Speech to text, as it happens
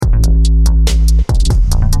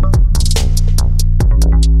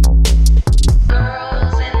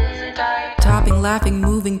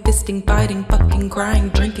feasting, fighting, fucking, crying,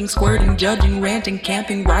 drinking, squirting, judging, ranting,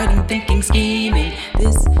 camping, writing, thinking, scheming.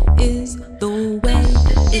 This is the way,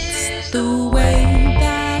 it's the way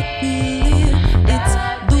that we live. It's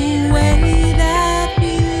the way that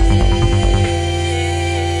we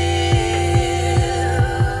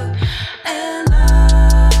live. And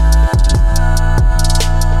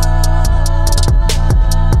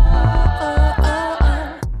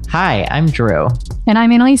Hi, I'm Drew. And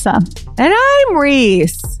I'm Annalisa. And I'm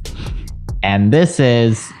Reese. And this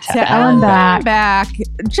is Ellen Back.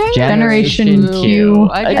 Generation Q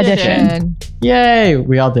edition. Yay!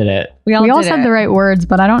 We all did it. We all said the right words,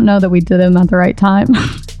 but I don't know that we did them at the right time.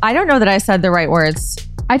 I don't know that I said the right words.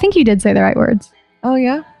 I think you did say the right words. Oh,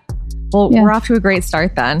 yeah? Well, Yeah. we're off to a great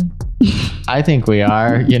start then. I think we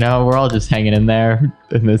are. You know, we're all just hanging in there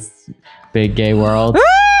in this big gay world.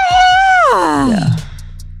 Yeah.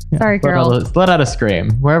 Sorry, Carol. Let out a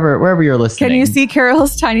scream wherever you're listening. Can you see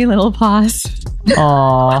Carol's tiny little paws?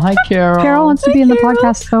 Aw, hi Carol. Carol wants to be in the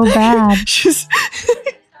podcast so bad. She's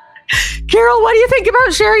Carol, what do you think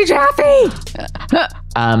about Sherry Jaffe?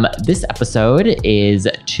 This episode is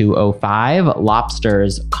 205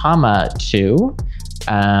 Lobsters, 2.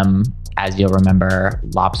 As you'll remember,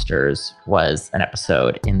 Lobsters was an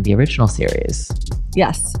episode in the original series.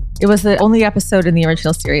 Yes. It was the only episode in the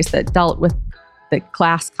original series that dealt with the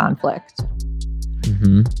class conflict.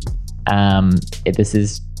 This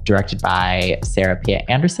is directed by Sarah Pia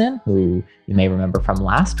Anderson, who you may remember from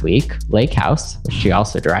last week, Lake House, which she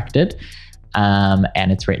also directed. And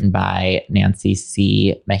it's written by Nancy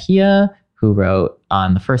C. Mejia, who wrote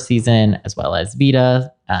on the first season, as well as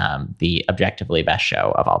Vita, the objectively best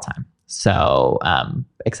show of all time. So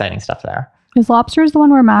exciting stuff there. Is Lobsters the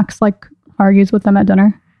one where Max argues with them at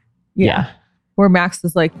dinner? Yeah. Where Max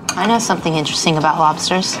was like, I know something interesting about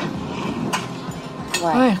lobsters.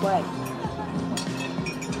 What?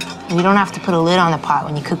 You don't have to put a lid on the pot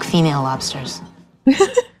when you cook female lobsters.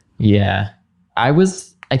 Yeah. I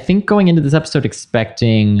think going into this episode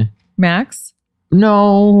expecting... Max?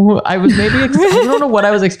 No, I was maybe... I don't know what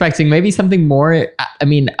I was expecting. Maybe something more... I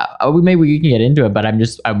mean, maybe we can get into it, but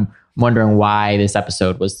I'm wondering why this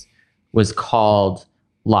episode was called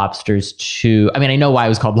Lobsters 2. I mean, I know why it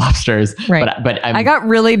was called Lobsters, right? But I got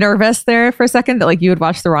really nervous there for a second that you would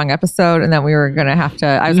watch the wrong episode, and then we were gonna have to.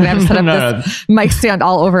 I was gonna have to set up this mic stand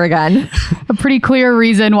all over again. A pretty clear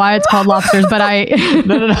reason why it's called Lobsters, but I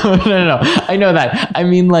No. I know that. I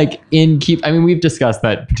mean, we've discussed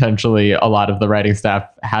that potentially a lot of the writing staff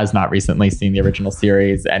has not recently seen the original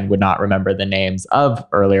series and would not remember the names of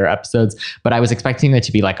earlier episodes. But I was expecting it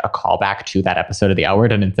to be a callback to that episode of The L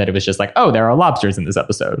Word, and instead it was just there are lobsters in this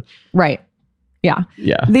episode. Right. Yeah.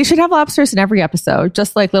 Yeah. They should have lobsters in every episode,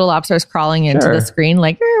 just like little lobsters crawling into the screen,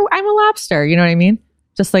 I'm a lobster. You know what I mean?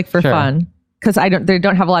 Just for fun. Because they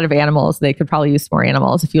don't have a lot of animals. They could probably use more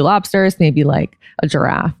animals. A few lobsters, maybe a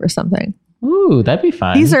giraffe or something. Ooh, that'd be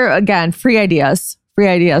fun. These are, again, free ideas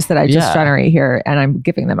that I just generate here, and I'm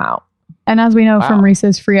giving them out. And as we know from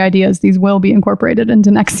Reese's free ideas, these will be incorporated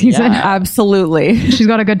into next season. Yeah. Absolutely. She's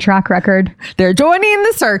got a good track record. They're joining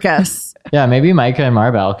the circus. Yeah, maybe Micah and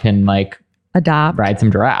Maribel can adopt, ride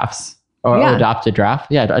some giraffes or adopt a giraffe.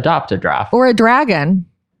 Yeah, adopt a giraffe or a dragon.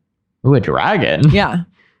 Ooh, a dragon. Yeah,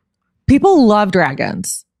 people love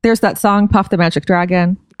dragons. There's that song "Puff the Magic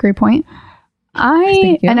Dragon." Great point.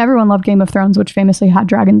 And everyone loved Game of Thrones, which famously had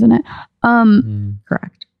dragons in it.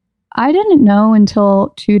 Correct. I didn't know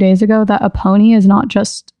until 2 days ago that a pony is not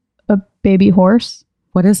just a baby horse.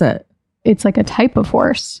 What is it? It's a type of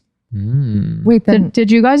horse. Wait, then did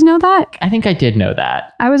you guys know that? I think I did know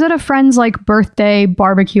that. I was at a friend's birthday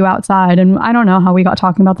barbecue outside, and I don't know how we got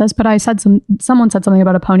talking about this, but someone said something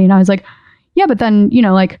about a pony, and I was like, yeah, but then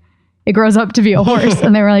it grows up to be a horse,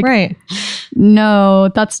 and they were like, right. No,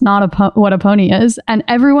 that's not what a pony is. And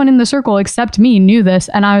everyone in the circle except me knew this,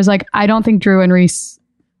 and I was like, I don't think Drew and Reese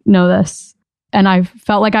know this, and I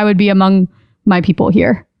felt like I would be among my people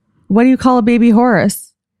here. What do you call a baby horse?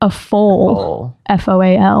 A foal.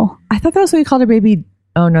 Foal. I thought that was what you called a baby.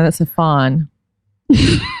 Oh no, that's a fawn.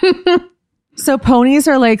 So ponies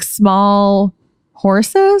are small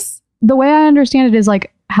horses? The way I understand it is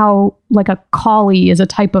how a collie is a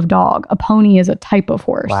type of dog. A pony is a type of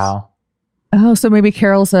horse. Wow. Oh, so maybe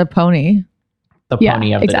Carol's a pony. The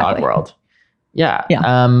pony of the dog world. Yeah.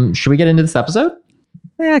 Yeah. Should we get into this episode?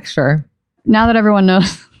 Yeah, sure. Now that everyone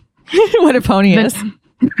knows what a pony is.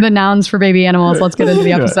 The nouns for baby animals, let's get into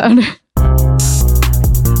the episode.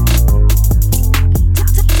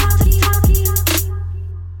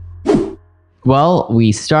 Well,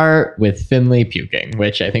 we start with Finley puking,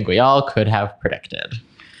 which I think we all could have predicted.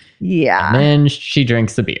 Yeah. And then she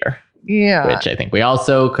drinks the beer. Yeah. Which I think we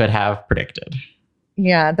also could have predicted.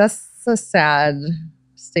 Yeah, that's a sad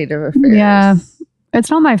state of affairs. Yeah. It's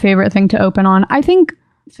not my favorite thing to open on. I think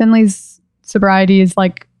Finley's sobriety is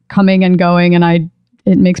like coming and going, and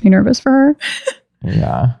it makes me nervous for her.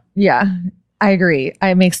 Yeah. Yeah, I agree.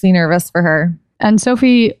 It makes me nervous for her. And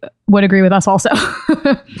Sophie would agree with us also.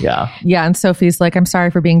 Yeah. Yeah, and Sophie's like, I'm sorry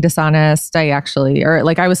for being dishonest. I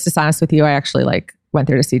was dishonest with you. I actually like went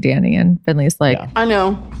there to see Danny, and Finley's like, Yeah. I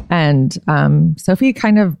know. and Sophie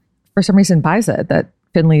kind of, for some reason, buys it that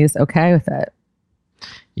Finley is okay with it.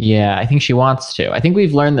 Yeah, I think she wants to. I think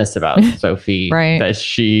we've learned this about Sophie, Right. that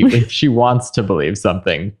if she wants to believe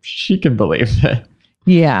something, she can believe it.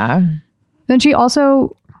 Yeah. Then she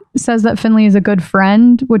also says that Finley is a good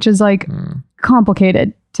friend, which is like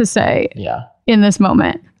complicated to say Yeah. in this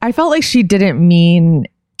moment. I felt like she didn't mean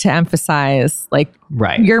to emphasize like,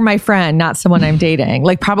 Right. you're my friend, not someone I'm dating.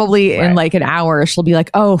 Like probably in Right. like an hour, she'll be like,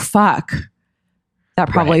 oh, fuck. That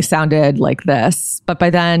probably Right. sounded like this. But by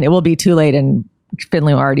then it will be too late and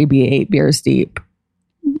Finley will already be 8 beers deep.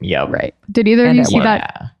 Yeah. Right. Did either of And you it see won't.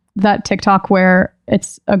 that TikTok where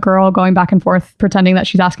it's a girl going back and forth pretending that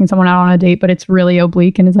she's asking someone out on a date, but it's really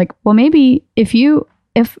oblique, and it's like, well, maybe if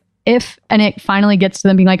and it finally gets to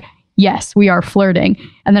them being like, yes, we are flirting,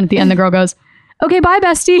 and then at the end the girl goes, okay, bye,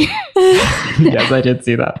 bestie. Yes, I did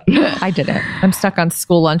see that. I didn't. I'm stuck on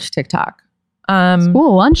school lunch TikTok.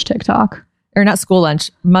 School lunch TikTok. Or not school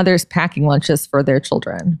lunch, mothers packing lunches for their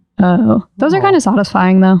children. Oh, those are kind of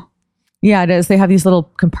satisfying though. Yeah, it is. They have these little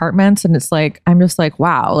compartments and it's like, I'm just like,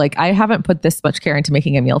 wow, like I haven't put this much care into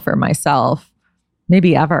making a meal for myself,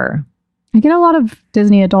 maybe ever. I get a lot of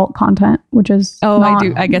Disney adult content, which is I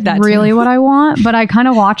do. I get that too. really what I want, but I kind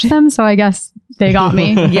of watch them, so I guess they got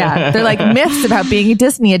me. Yeah, they're like myths about being a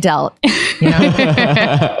Disney adult, you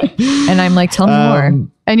know? And I'm like, tell me more.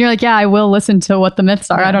 And you're like, yeah, I will listen to what the myths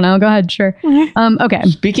are. I don't know. Go ahead. Sure. Okay.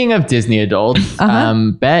 Speaking of Disney adults,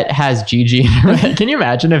 Bet has Gigi. Can you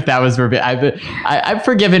imagine if that was I've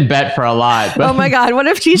forgiven Bet for a lot. But Oh my God, what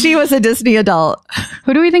if Gigi was a Disney adult?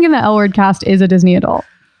 Who do we think in the L Word cast is a Disney adult?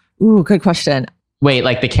 Ooh, good question. wait,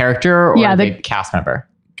 like the character or Yeah, the the- cast member?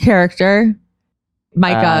 Character,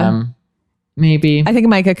 Micah. Maybe. I think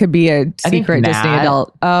Micah could be a think secret Disney Nat.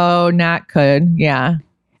 adult. Oh, Nat could. Yeah.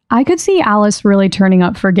 I could see Alice really turning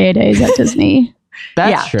up for gay days at Disney.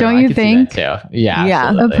 That's yeah. true. Don't I you could see think? that too. Yeah. Yeah. A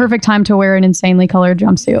absolutely. perfect time to wear an insanely colored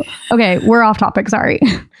jumpsuit. Okay, we're off topic. Sorry.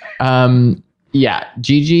 Yeah,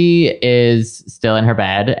 Gigi is still in her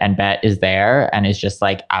bed and Bet is there and is just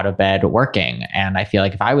like out of bed working. And I feel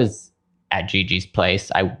like if I was at Gigi's place,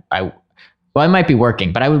 I might be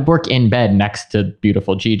working, but I would work in bed next to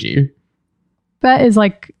beautiful Gigi. Bet is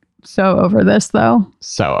like so over this though.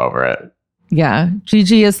 So over it. Yeah.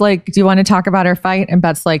 Gigi is like, do you want to talk about our fight? And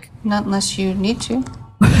Bet's like, Not unless you need to.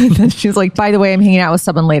 then she's like, by the way, I'm hanging out with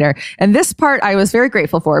someone later. And this part I was very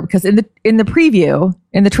grateful for because in the preview,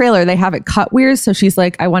 in the trailer, they have it cut weird. So she's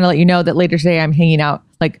like, I want to let you know that later today I'm hanging out,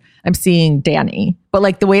 like I'm seeing Danny. But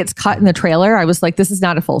like the way it's cut in the trailer, I was like, this is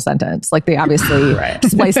not a full sentence. Like they obviously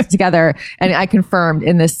spliced it together. And I confirmed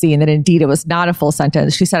in this scene that indeed it was not a full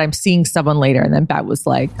sentence. She said, I'm seeing someone later. And then Bet was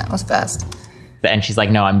like, That was fast. And she's like,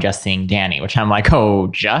 no, I'm just seeing Danny, which I'm like, oh,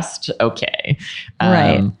 just okay.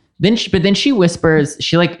 Right. Then she whispers,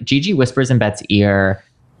 Gigi whispers in Bet's ear.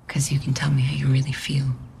 Because you can tell me how you really feel.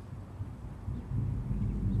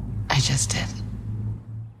 I just did.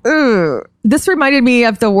 Ugh. This reminded me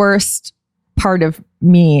of the worst part of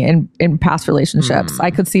me in past relationships.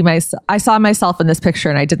 I saw myself in this picture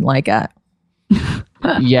and I didn't like it.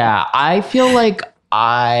 Yeah, I feel like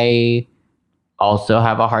I also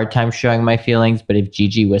have a hard time showing my feelings, but if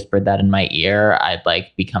Gigi whispered that in my ear, I'd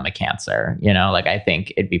like become a Cancer, you know, like I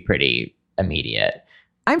think it'd be pretty immediate.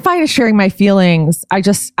 I'm fine with sharing my feelings.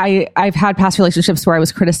 I've had past relationships where I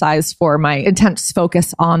was criticized for my intense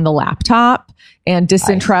focus on the laptop and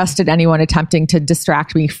disinterest in anyone attempting to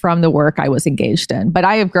distract me from the work I was engaged in. But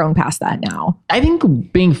I have grown past that now. I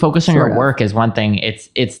think being focused on Sort your of. work is one thing.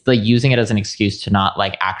 It's the using it as an excuse to not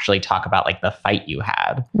like actually talk about like the fight you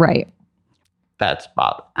had. Right. That's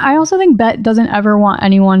bothersome. I also think Bet doesn't ever want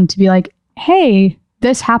anyone to be like, hey,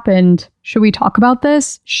 this happened. Should we talk about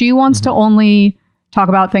this? She wants to only talk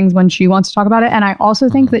about things when she wants to talk about it. And I also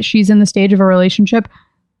think that she's in the stage of a relationship.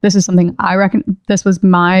 This is something I reckon this was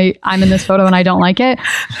I'm in this photo and I don't like it.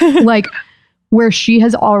 Like where she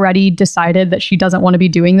has already decided that she doesn't want to be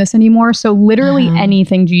doing this anymore. So literally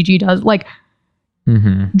anything Gigi does, like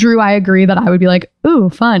Drew, I agree that I would be like, ooh,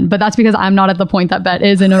 fun. But that's because I'm not at the point that Bet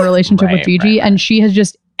is in a relationship with Gigi. right. And she has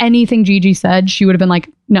just, anything Gigi said, she would have been like,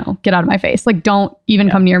 no, get out of my face. Like, don't even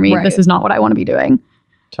come near me. Right. This is not what I want to be doing.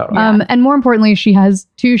 Totally. And more importantly, she has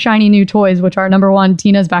 2 shiny new toys, which are number 1,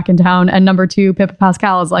 Tina's back in town, and number 2, Pippa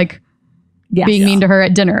Pascal is like being mean to her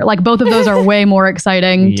at dinner. Like both of those are way more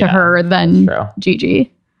exciting to her than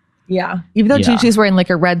Gigi. Yeah. Even though Gigi's wearing like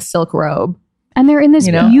a red silk robe. And they're in this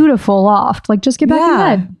beautiful loft. Like just get back in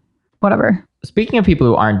bed. Whatever. Speaking of people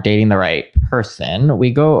who aren't dating the right person, we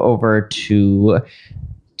go over to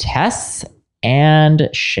Tess and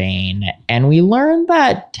Shane. And we learn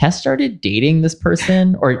that Tess started dating this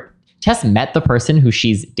person, or Tess met the person who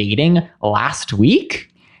she's dating last week.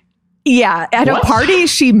 Yeah. At a party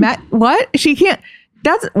she met. What? She can't.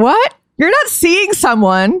 That's what? You're not seeing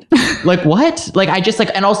someone. Like what? Like I just like,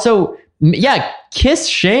 and also, yeah, kiss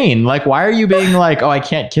Shane. Like, why are you being like, oh, I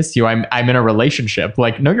can't kiss you. I'm in a relationship.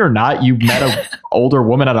 Like, no, you're not. You met an older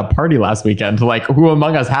woman at a party last weekend. Like, who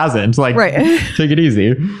among us hasn't? Like, take it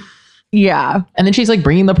easy. Yeah. And then she's like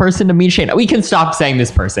bringing the person to meet Shane. We can stop saying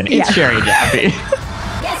this person. It's Sherry Jaffe.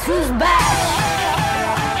 Guess who's back?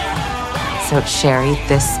 So Sherry,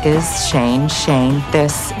 this is Shane. Shane,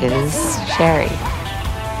 this is Sherry.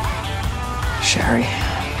 Sherry,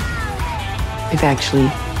 we've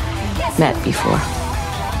actually met before.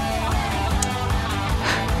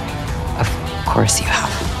 Of course you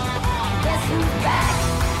have.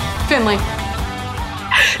 Finley.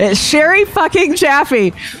 It's Sherry fucking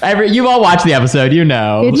Jaffe. You've all watched the episode, you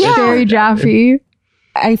know. It's Sherry Jaffe.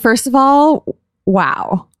 First of all,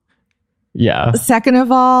 wow. Yeah. Second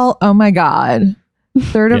of all, oh my God.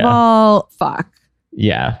 Third of all, fuck.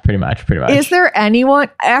 Yeah, pretty much. Is there anyone,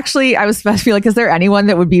 actually, I was supposed to feel like, is there anyone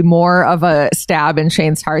that would be more of a stab in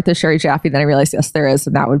Shane's heart than Sherry Jaffe? Then I realized, yes, there is.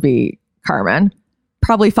 And that would be Carmen.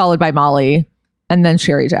 Probably followed by Molly and then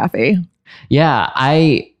Sherry Jaffe. Yeah,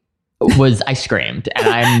 I screamed, and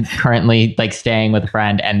I'm currently like staying with a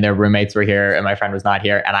friend and their roommates were here and my friend was not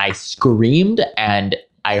here. And I screamed and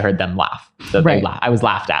I heard them laugh. So I was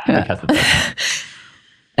laughed at because of this.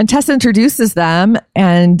 And Tess introduces them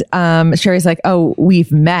and Sherry's like, oh,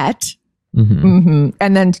 we've met. And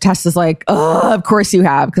then Tess is like, oh, of course you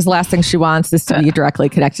have. Because the last thing she wants is to be directly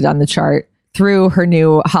connected on the chart through her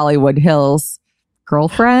new Hollywood Hills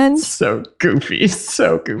girlfriend. So goofy.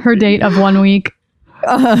 Her date of 1 week.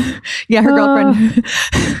 Her girlfriend,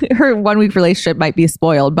 her 1 week relationship might be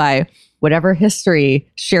spoiled by whatever history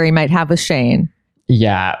Sherry might have with Shane.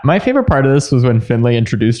 Yeah, my favorite part of this was when Finley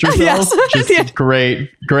introduced herself. Just great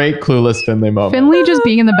clueless Finley moment. Finley just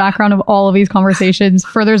being in the background of all of these conversations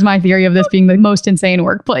furthers my theory of this being the most insane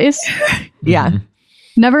workplace. Yeah.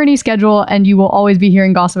 Never any schedule, and you will always be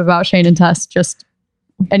hearing gossip about Shane and Tess just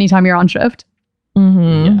anytime you're on shift.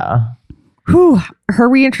 Yeah. Whew. Her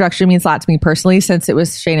reintroduction means a lot to me personally, since it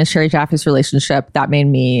was Shane and Sherry Jaffe's relationship that made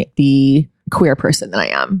me the queer person that I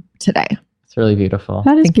am today. It's really beautiful.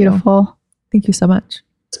 That is beautiful. Thank you so much.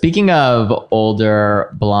 Speaking of older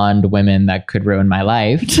blonde women that could ruin my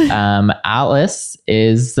life, Alice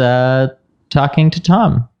is talking to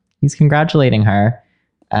Tom. He's congratulating her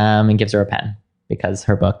and gives her a pen because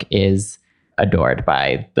her book is adored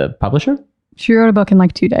by the publisher. She wrote a book in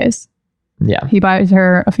like 2 days. Yeah. He buys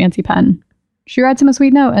her a fancy pen. She writes him a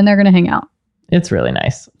sweet note and they're going to hang out. It's really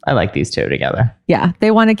nice. I like these two together. Yeah.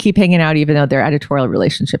 They want to keep hanging out even though their editorial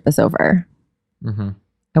relationship is over.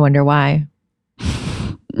 I wonder why.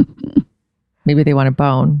 Maybe they want a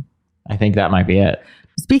bone. I think that might be it.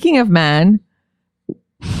 Speaking of men,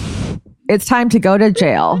 it's time to go to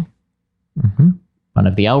jail. One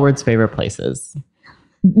of the L Word's favorite places.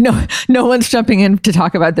 No one's jumping in to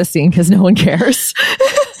talk about this scene because no one cares.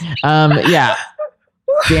 Yeah.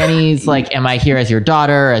 Danny's like, am I here as your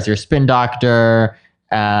daughter, as your spin doctor?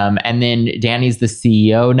 And then Danny's the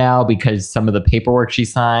CEO now because some of the paperwork she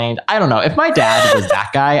signed. I don't know. If my dad was that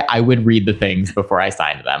guy, I would read the things before I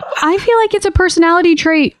signed them. I feel like it's a personality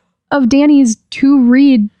trait of Danny's to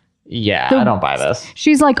read. Yeah, I don't buy this.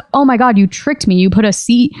 She's like, oh my God, you tricked me. You put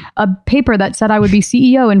a paper that said I would be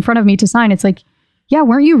CEO in front of me to sign. It's like, yeah,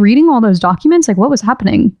 weren't you reading all those documents? Like, what was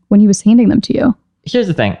happening when he was handing them to you? Here's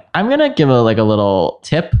the thing. I'm going to give a little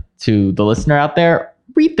tip to the listener out there.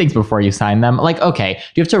 Read things before you sign them. Like, okay, do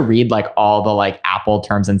you have to read like all the like Apple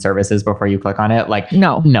terms and services before you click on it? Like,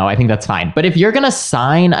 no, I think that's fine. But if you're going to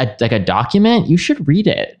sign a document, you should read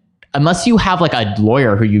it. Unless you have like a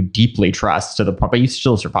lawyer who you deeply trust to the point, but you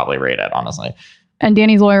still should probably read it, honestly. And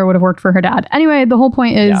Danny's lawyer would have worked for her dad. Anyway, the whole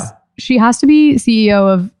point is she has to be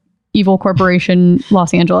CEO of Evil Corporation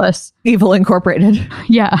Los Angeles. Evil Incorporated.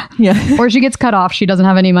 Yeah. Yeah. Or she gets cut off. She doesn't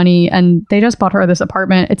have any money and they just bought her this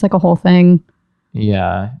apartment. It's like a whole thing.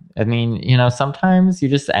 Yeah. I mean, sometimes you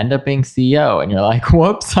just end up being CEO and you're like,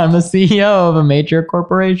 whoops, I'm the CEO of a major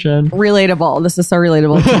corporation. Relatable. This is so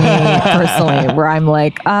relatable to me personally, where I'm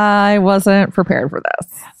like, I wasn't prepared for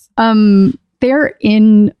this. They're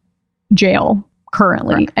in jail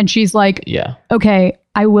currently. Right. And she's like, yeah, okay,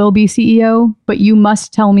 I will be CEO, but you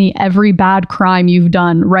must tell me every bad crime you've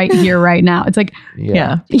done right here, right now. It's like,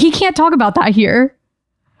 yeah, he can't talk about that here.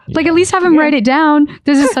 Yeah. Like, at least have him write it down.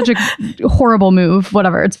 This is such a horrible move.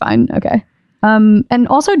 Whatever, it's fine. Okay. And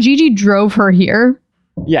also Gigi drove her here.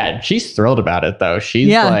 Yeah, she's thrilled about it though.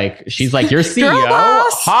 She's like, you're CEO,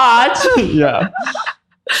 hot. Yeah.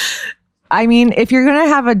 I mean, if you're going to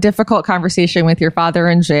have a difficult conversation with your father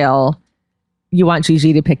in jail, you want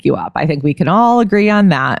Gigi to pick you up. I think we can all agree on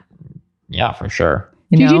that. Yeah, for sure.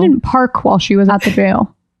 Gigi didn't park while she was at the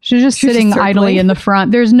jail. She was just sitting idly in the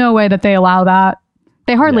front. There's no way that they allow that.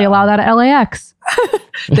 They hardly allow that at LAX.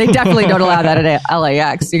 They definitely don't allow that at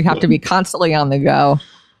LAX. You have to be constantly on the go.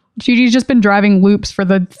 Gigi's just been driving loops for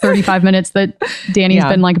the 35 minutes that Danny's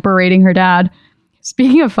been like berating her dad.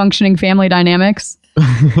 Speaking of functioning family dynamics,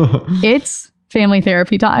 it's family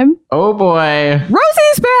therapy time. Oh boy.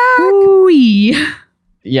 Rosie's back. Ooh-wee.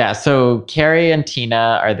 Yeah, so Carrie and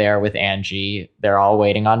Tina are there with Angie. They're all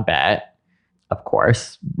waiting on Bet. Of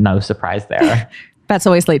course. No surprise there. Bet's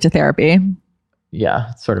always late to therapy.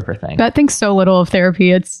 Yeah, it's sort of her thing. Bet thinks so little of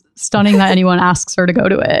therapy. It's stunning that anyone asks her to go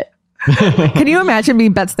to it. Can you imagine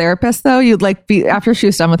being Bet's therapist though? You'd like be after she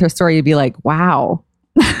was done with her story, you'd be like, wow.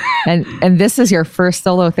 and this is your first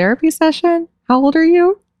solo therapy session? How old are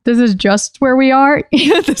you? This is just where we are.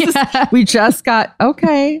 We just got,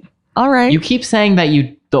 okay. All right. You keep saying that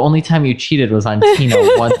the only time you cheated was on Tina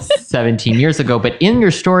once 17 years ago. But in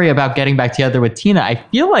your story about getting back together with Tina, I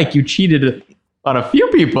feel like you cheated on a few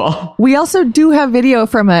people. We also do have video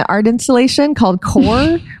from an art installation called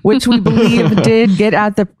Core, which we believe did get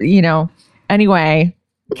at the, anyway,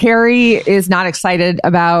 Carrie is not excited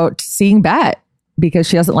about seeing Bet because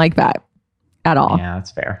she doesn't like Bet at all. Yeah, that's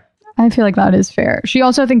fair. I feel like that is fair. She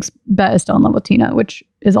also thinks Bet is still in love with Tina, which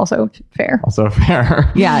is also fair. Also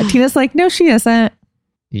fair. Yeah, Tina's like, no, she isn't.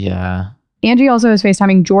 Yeah. Angie also is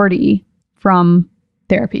FaceTiming Jordy from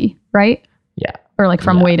therapy, right? Yeah. Or like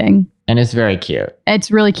from waiting. And it's very cute. It's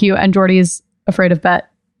really cute. And Jordy's afraid of Bet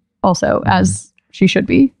also, as she should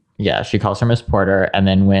be. Yeah, she calls her Miss Porter. And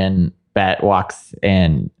then when Bet walks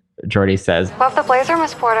in, Jordy says, love the blazer,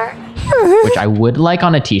 Miss Porter. Which I would like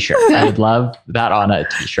on a t-shirt. I would love that on a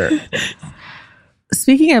t-shirt.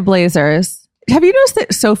 Speaking of blazers, have you noticed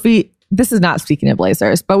that Sophie, this is not speaking of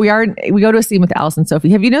blazers, but we go to a scene with Alice and Sophie.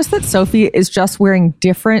 Have you noticed that Sophie is just wearing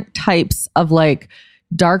different types of like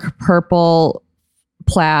dark purple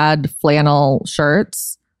plaid flannel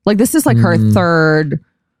shirts? Like this is like her third.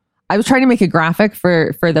 I was trying to make a graphic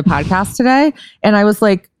for the podcast today. And I was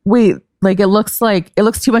like, wait, like it looks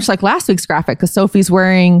too much like last week's graphic because Sophie's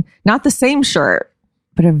wearing not the same shirt,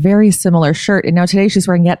 but a very similar shirt. And now today she's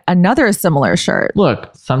wearing yet another similar shirt.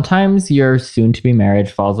 Look, sometimes your soon-to-be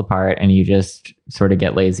marriage falls apart and you just sort of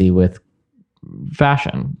get lazy with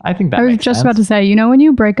fashion. I think that I was makes just sense. about to say, when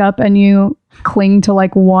you break up and you cling to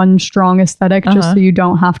like one strong aesthetic just so you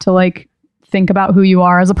don't have to like think about who you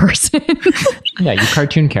are as a person. Yeah, you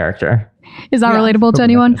cartoon character. Is that relatable to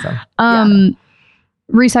anyone?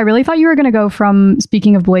 Reese, I really thought you were going to go from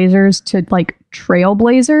speaking of blazers to like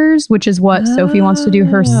trailblazers, which is what Sophie wants to do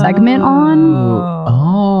her segment on.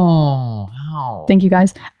 Oh, wow. Thank you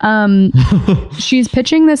guys. She's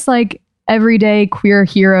pitching this like everyday queer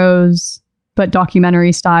heroes, but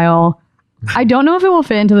documentary style. I don't know if it will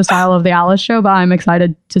fit into the style of the Alice show, but I'm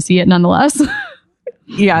excited to see it nonetheless.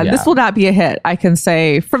 Yeah, this will not be a hit, I can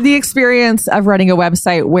say, from the experience of running a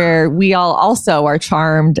website where we all also are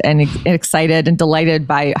charmed and excited and delighted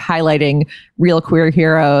by highlighting real queer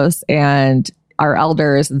heroes and our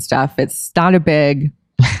elders and stuff. It's not a big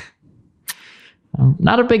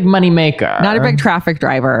money maker. Not a big traffic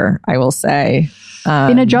driver, I will say.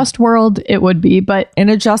 In a just world, it would be, but in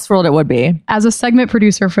a just world, it would be. As a segment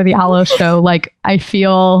producer for the Aloe show, like I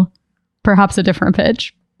feel perhaps a different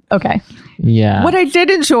pitch. Okay. Yeah. What I did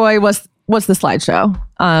enjoy was the slideshow.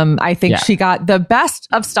 I think she got the best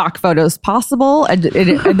of stock photos possible. And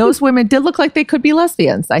those women did look like they could be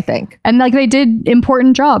lesbians, I think. And like they did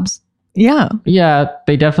important jobs. Yeah. Yeah.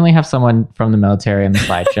 They definitely have someone from the military in the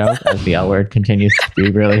slideshow as the L word continues to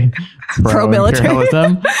be really pro-military.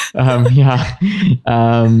 Yeah.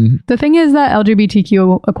 The thing is that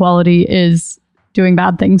LGBTQ equality is doing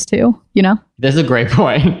bad things too, That's a great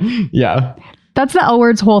point. Yeah. That's the L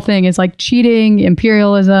word's whole thing is like cheating,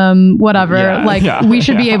 imperialism, whatever. We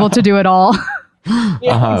should be able to do it all.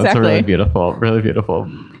 It's a really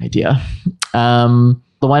beautiful idea.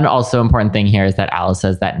 The one also important thing here is that Alice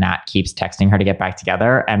says that Nat keeps texting her to get back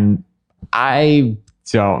together, and I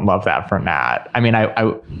don't love that for Nat. I mean,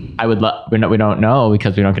 I would love. We don't know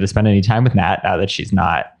because we don't get to spend any time with Nat now that she's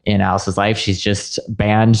not in Alice's life. She's just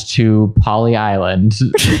banned to Polly Island,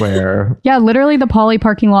 where yeah, literally the Polly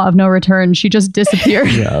parking lot of no return. She just disappeared.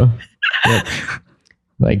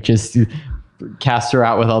 like just cast her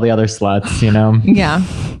out with all the other sluts, Yeah.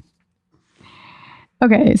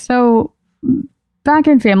 Okay, so back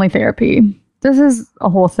in family therapy. This is a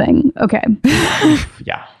whole thing. Okay.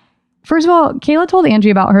 Yeah. First of all, Kayla told Angie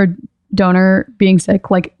about her donor being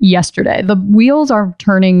sick like yesterday. The wheels are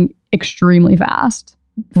turning extremely fast.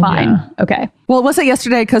 Fine. Yeah. Okay. Well, it wasn't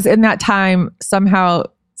yesterday because in that time, somehow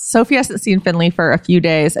Sophie hasn't seen Finley for a few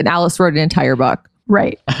days and Alice wrote an entire book.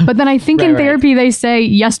 Right. But then I think in therapy, they say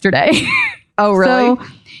yesterday. Oh, really? So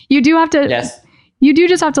you do have to... Yes. You do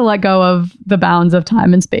just have to let go of the bounds of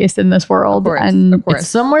time and space in this world. Of and course. It's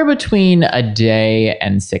somewhere between a day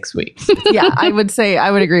and 6 weeks. Yeah, I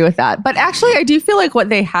would agree with that. But actually, I do feel like what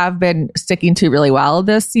they have been sticking to really well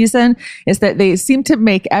this season is that they seem to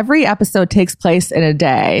make every episode takes place in a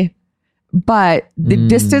day, but the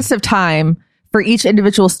distance of time for each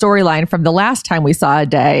individual storyline from the last time we saw a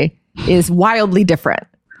day is wildly different.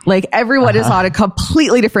 Like everyone is on a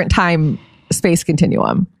completely different time space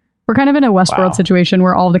continuum. We're kind of in a Westworld situation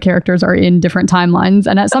where all the characters are in different timelines,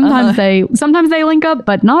 and sometimes they link up,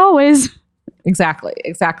 but not always. Exactly.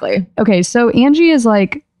 Okay, so Angie is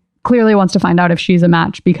like clearly wants to find out if she's a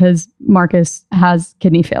match because Marcus has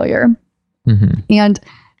kidney failure. Mm-hmm. And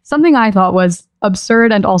something I thought was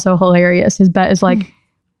absurd and also hilarious is Bet is like,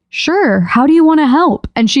 sure, how do you want to help?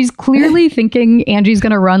 And she's clearly thinking Angie's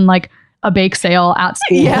going to run like a bake sale at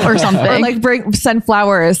school or something. Or like send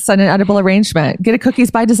flowers, send an edible arrangement, get a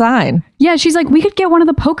cookies by design. Yeah, she's like, we could get one of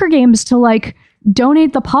the poker games to like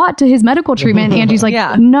donate the pot to his medical treatment. Angie's like,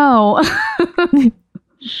 no.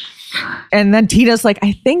 And then Tina's like,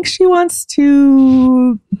 I think she wants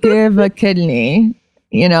to give a kidney,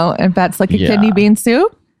 and Bet's like, a kidney bean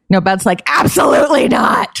soup? No, Bet's like, absolutely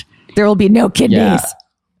not. There will be no kidneys. Yeah.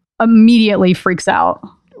 Immediately freaks out.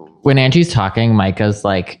 When Angie's talking, Micah's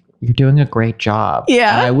like, you're doing a great job.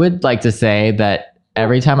 Yeah. And I would like to say that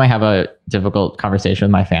every time I have a difficult conversation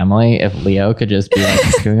with my family, if Leo could just be like,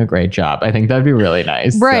 you're doing a great job, I think that'd be really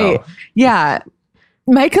nice. Right. So. Yeah.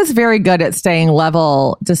 Micah's very good at staying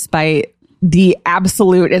level despite the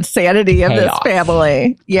absolute insanity of this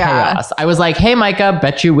family. Yeah. Chaos. I was like, hey, Micah,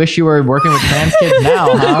 bet you wish you were working with trans kids now,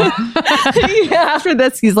 huh? Yeah. After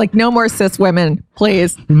this, he's like, no more cis women,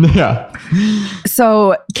 please. Yeah.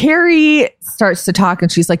 So Carrie starts to talk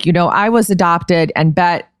and she's like, I was adopted, and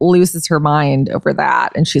Bet loses her mind over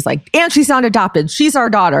that. And she's like, and she's not adopted. She's our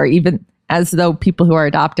daughter, even as though people who are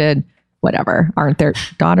adopted, whatever, aren't their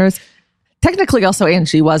daughters. Technically, also,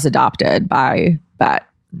 Angie was adopted by Bet,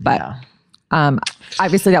 but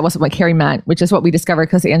obviously that wasn't what Carrie meant, which is what we discovered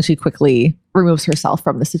because Angie quickly removes herself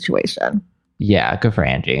from the situation. Yeah, good for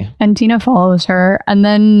Angie. And Tina follows her. And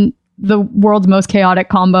then the world's most chaotic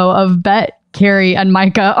combo of Bet, Carrie, and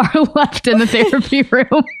Micah are left in the therapy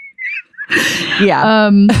room.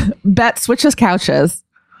 Yeah. Bet switches couches.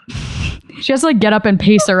 She has to like get up and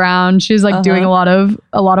pace around. She's like doing a lot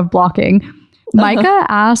of blocking. Micah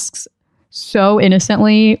asks so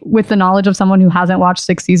innocently, with the knowledge of someone who hasn't watched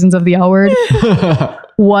 6 seasons of The L Word,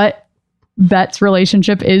 what Bet's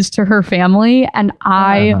relationship is to her family. And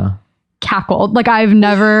I cackled. Like I've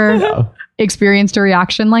never experienced a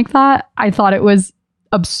reaction like that. I thought it was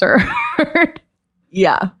absurd.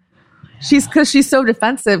 Yeah. Because she's so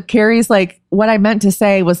defensive. Carrie's like, what I meant to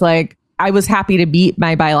say was like, I was happy to meet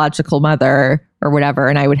my biological mother or whatever,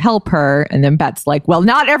 and I would help her. And then Bet's like, well,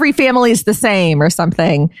 not every family is the same or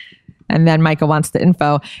something. And then Micah wants the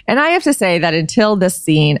info. And I have to say that until this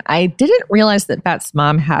scene, I didn't realize that Bet's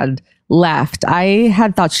mom had left. I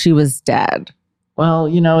had thought she was dead. Well,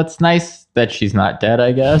 it's nice that she's not dead,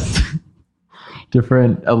 I guess.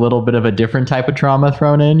 A little bit of a different type of trauma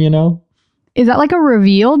thrown in, Is that like a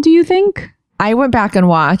reveal, do you think? I went back and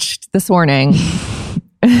watched this morning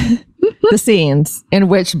the scenes in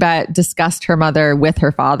which Bet discussed her mother with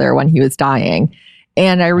her father when he was dying.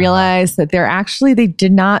 And I realized that they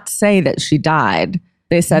did not say that she died.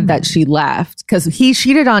 They said that she left because he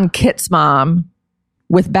cheated on Kit's mom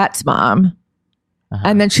with Bet's mom.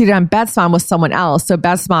 And then cheated on Bet's mom with someone else. So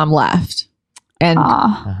Bet's mom left and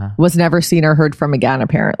was never seen or heard from again,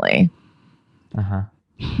 apparently.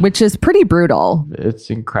 which is pretty brutal. It's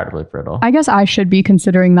incredibly brutal. I guess I should be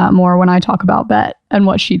considering that more when I talk about Bet and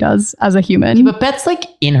what she does as a human. Yeah, but Bet's like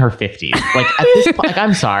in her 50s. Like at this point, like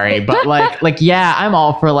I'm sorry, but like yeah, I'm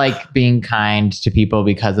all for like being kind to people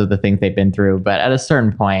because of the things they've been through. But at a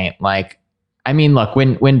certain point, like, I mean, look,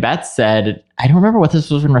 when Beth said, I don't remember what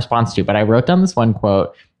this was in response to, but I wrote down this one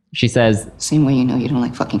quote. She says, "Same way you know you don't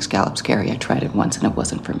like fucking scallops, Gary. I tried it once and it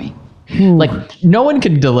wasn't for me." Like no one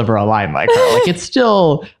could deliver a line like her. Like it's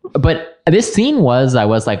still, but this scene was, I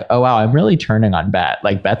was like, oh wow, I'm really turning on Bet.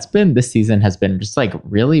 Like this season has been just like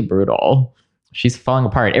really brutal. She's falling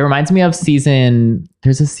apart. It reminds me of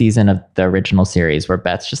there's a season of the original series where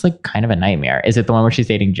Bet's just like kind of a nightmare. Is it the one where she's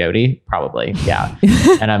dating Jody? Probably. Yeah.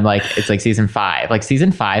 And I'm like, it's like season 5. Like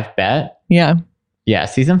season 5 Bet. Yeah. Yeah.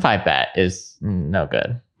 Season 5 Bet is no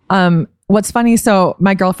good. What's funny, so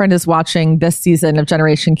my girlfriend is watching this season of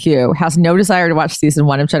Generation Q, has no desire to watch season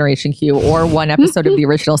 1 of Generation Q or one episode of the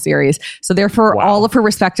original series. So therefore, all of her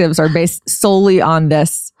perspectives are based solely on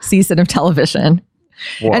this season of television.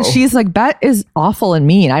 Whoa. And she's like, Bet is awful and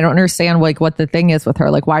mean. I don't understand like what the thing is with her.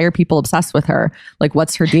 Like, why are people obsessed with her? Like,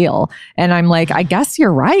 what's her deal? And I'm like, I guess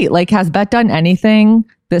you're right. Like, has Bet done anything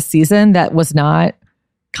this season that was not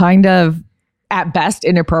kind of at best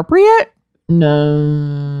inappropriate?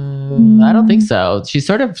 No, I don't think so. She's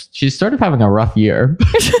sort of having a rough year.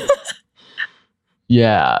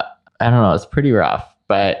 Yeah, I don't know. It's pretty rough,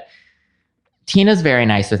 but Tina's very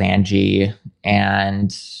nice with Angie.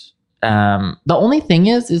 And the only thing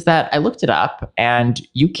is that I looked it up and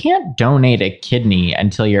you can't donate a kidney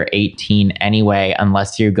until you're 18 anyway,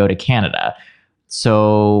 unless you go to Canada.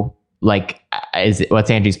 So like, what's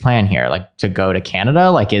Angie's plan here? Like to go to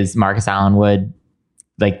Canada? Like is Marcus Allenwood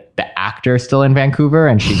like the actor still in Vancouver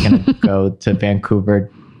and she's going to go to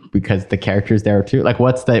Vancouver because the character's there too? Like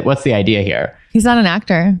what's the idea here? He's not an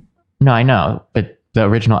actor. No, I know. But the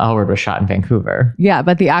original L Word was shot in Vancouver. Yeah,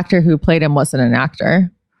 but the actor who played him wasn't an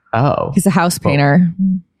actor. Oh. He's a house painter.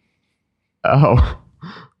 Oh.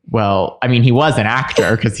 Well, I mean, he was an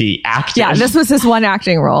actor because he acted. Yeah, this was his one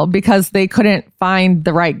acting role because they couldn't find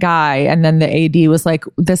the right guy. And then the AD was like,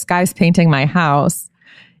 this guy's painting my house.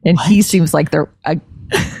 And he seems like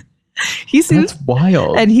he seems That's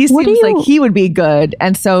wild. And he seems like he would be good.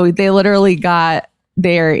 And so they literally got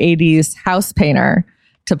their AD's house painter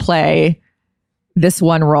to play this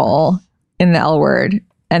one role in the L Word.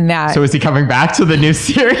 And that. So is he coming back to the new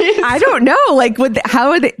series? I don't know. Like,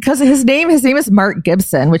 because his name is Mark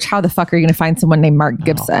Gibson, which how the fuck are you going to find someone named Mark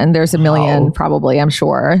Gibson? There's a million probably, I'm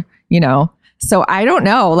sure, you know. So I don't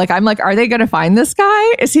know. Like, I'm like, are they going to find this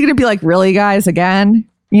guy? Is he going to be like, really guys again?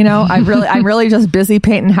 You know, I'm really just busy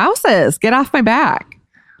painting houses. Get off my back.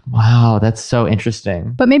 Wow, that's so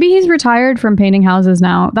interesting. But maybe he's retired from painting houses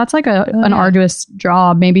now. That's like an arduous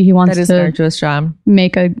job. Maybe he wants an arduous job.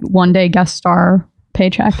 Make a one-day guest star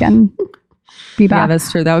paycheck and be back. Yeah,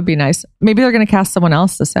 that's true. That would be nice. Maybe they're going to cast someone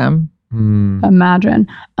else as him. Imagine.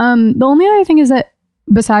 The only other thing is that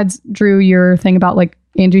besides Drew, your thing about like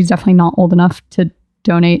Angie's definitely not old enough to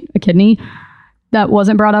donate a kidney that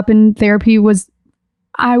wasn't brought up in therapy was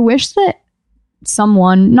I wish that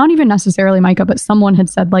someone, not even necessarily Micah, but someone had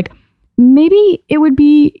said like, maybe it would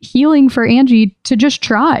be healing for Angie to just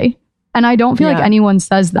try. And I don't feel like anyone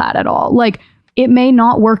says that at all. Like it may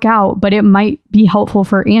not work out, but it might be helpful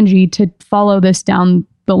for Angie to follow this down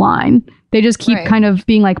the line. They just keep kind of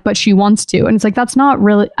being like, but she wants to. And it's like, that's not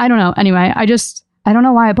really, I don't know. Anyway, I don't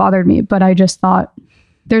know why it bothered me, but I just thought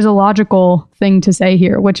there's a logical thing to say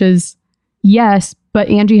here, which is yes, but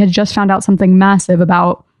Angie has just found out something massive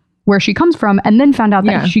about where she comes from and then found out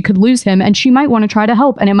that she could lose him and she might want to try to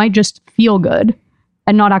help and it might just feel good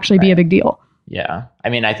and not actually be a big deal. Yeah. I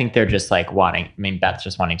mean, I think they're just like Beth's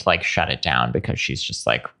just wanting to like shut it down because she's just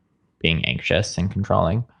like being anxious and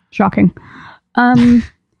controlling. Shocking. Okay.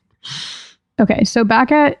 So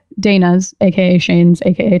back at Dana's, aka Shane's,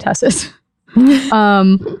 aka Tess's.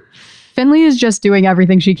 Finley is just doing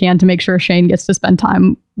everything she can to make sure Shane gets to spend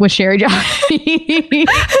time with Sherry Jolly.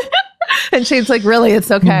 And Shane's like, really,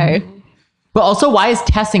 it's okay. But also, why is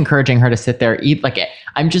Tess encouraging her to sit there, eat? Like,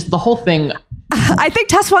 I'm just the whole thing. I think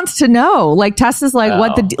Tess wants to know. Like, Tess is like,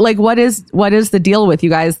 what is the deal with you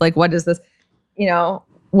guys? Like, what is this? You know,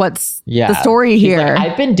 what's the story here? Like,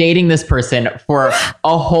 I've been dating this person for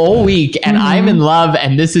a whole week and I'm in love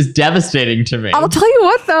and this is devastating to me. I'll tell you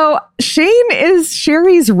what, though, Shane is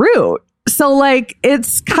Sherry's root. So, like,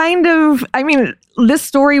 it's kind of, I mean, this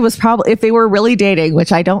story was probably, if they were really dating,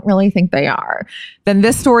 which I don't really think they are, then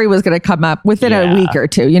this story was going to come up within a week or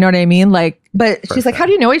two. You know what I mean? Like, but she's like, how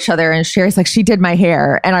do you know each other? And Sherry's like, she did my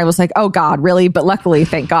hair. And I was like, oh God, really? But luckily,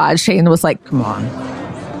 thank God, Shane was like, come on.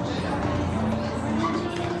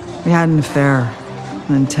 We had an affair,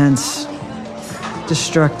 an intense,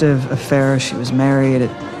 destructive affair. She was married.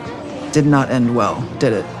 It did not end well,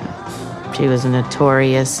 did it? She was a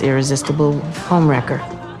notorious, irresistible homewrecker.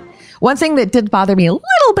 One thing that did bother me a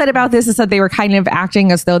little bit about this is that they were kind of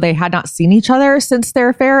acting as though they had not seen each other since their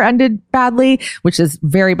affair ended badly, which is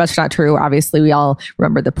very much not true. Obviously, we all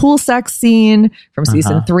remember the pool sex scene from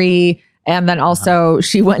season 3. And then also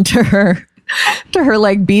she went to her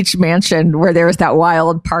like beach mansion where there was that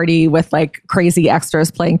wild party with like crazy extras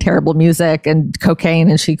playing terrible music and cocaine,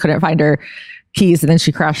 and she couldn't find her keys, and then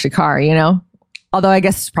she crashed a car, you know? Although I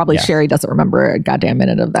guess probably Sherry doesn't remember a goddamn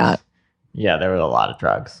minute of that. Yeah, there was a lot of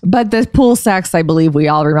drugs. But the pool sex, I believe we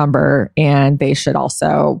all remember, and they should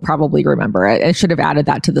also probably remember it. It should have added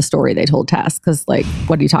that to the story they told Tess, because like,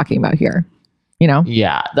 what are you talking about here? You know?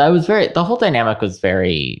 Yeah, the whole dynamic was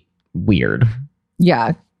very weird.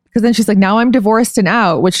 Yeah, because then she's like, now I'm divorced and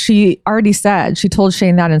out, which she already said. She told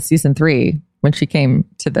Shane that in season 3 when she came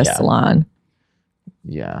to the salon.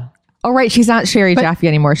 Yeah. Oh, right. She's not Sherry Jaffe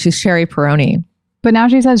anymore. She's Sherry Peroni. But now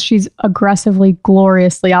she says she's aggressively,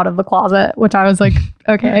 gloriously out of the closet, which I was like,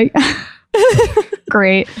 okay,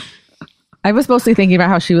 great. I was mostly thinking about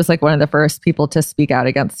how she was like one of the first people to speak out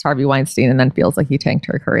against Harvey Weinstein, and then feels like he tanked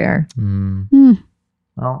her career.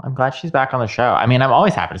 Well, I'm glad she's back on the show. I mean, I'm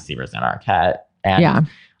always happy to see Rosanna Arquette. And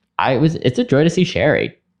it's a joy to see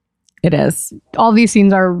Sherry. It is. All these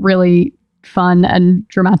scenes are really fun and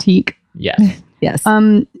dramatic. Yes. Yes.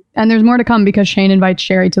 And there's more to come because Shane invites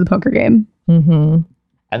Sherry to the poker game. And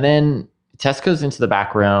then Tess goes into the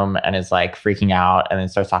back room and is like freaking out, and then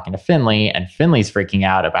starts talking to Finley, and Finley's freaking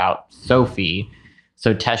out about Sophie.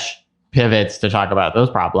 So Tess pivots to talk about those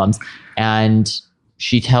problems, and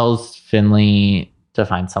she tells Finley to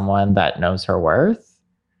find someone that knows her worth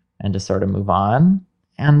and to sort of move on.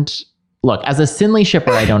 And look, as a Finley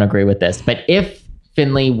shipper, I don't agree with this, but if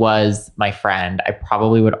Finley was my friend, I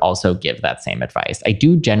probably would also give that same advice. I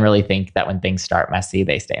do generally think that when things start messy,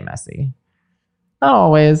 they stay messy. Not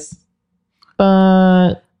always,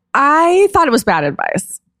 but I thought it was bad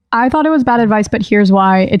advice. I thought it was bad advice, but here's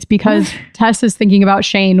why. It's because Tess is thinking about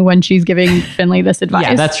Shane when she's giving Finley this advice.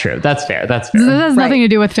 Yeah, that's true. That's fair. This has nothing to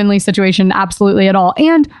do with Finley's situation, absolutely at all.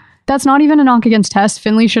 And that's not even a knock against Tess.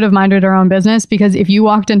 Finley should have minded her own business, because if you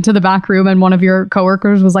walked into the back room and one of your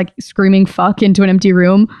coworkers was like screaming fuck into an empty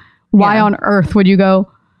room, why on earth would you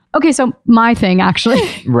go, okay, so my thing actually.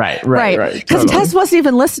 Right. Because Tess wasn't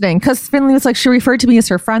even listening, because Finley was like, she referred to me as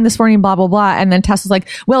her friend this morning, blah, blah, blah. And then Tess was like,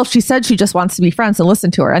 well, she said she just wants to be friends, and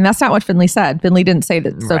listen to her. And that's not what Finley said. Finley didn't say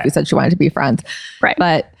that Sophie said she wanted to be friends. Right.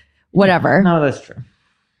 But whatever. No, that's true.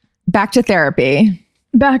 Back to therapy.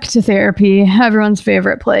 Back to therapy. Everyone's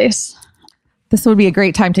favorite place. This would be a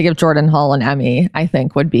great time to give Jordan Hull an Emmy, I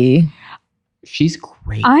think would be. She's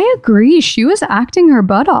great. I agree. She was acting her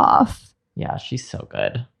butt off. Yeah, she's so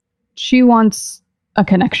good. She wants a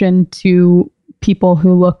connection to people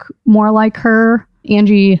who look more like her.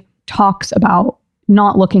 Angie talks about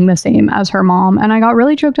not looking the same as her mom. And I got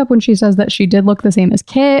really choked up when she says that she did look the same as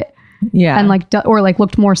Kit. Yeah. And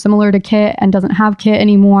looked more similar to Kit and doesn't have Kit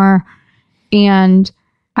anymore. And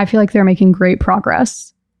I feel like they're making great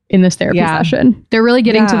progress in this therapy session. They're really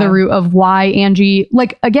getting to the root of why Angie,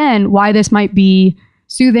 why this might be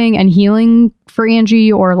soothing and healing for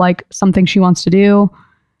Angie, or like something she wants to do.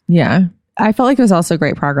 Yeah. I felt like it was also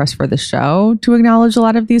great progress for the show to acknowledge a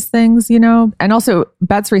lot of these things, you know? And also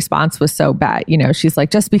Bet's response was so bad. You know, she's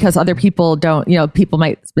like, just because other people don't, you know, people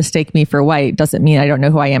might mistake me for white doesn't mean I don't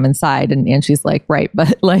know who I am inside. And she's like, right.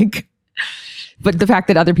 But the fact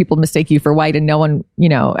that other people mistake you for white, and no one, you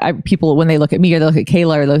know, people, when they look at me or they look at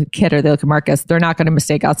Kayla or they look at Kit or they look at Marcus, they're not going to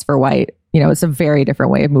mistake us for white. You know, it's a very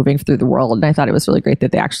different way of moving through the world. And I thought it was really great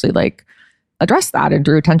that they actually addressed that and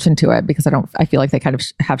drew attention to it, because I feel like they kind of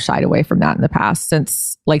have shied away from that in the past,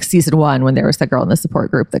 since like season 1, when there was the girl in the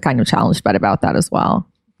support group that kind of challenged Bet about that as well.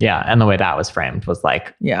 Yeah. And the way that was framed was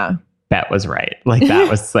like, yeah, Bet was right. Like that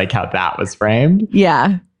was like how that was framed.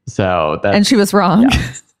 Yeah. So and she was wrong.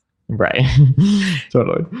 Yeah. Right.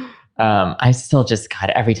 Totally. I still just,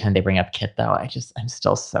 God, every time they bring up Kit though, I'm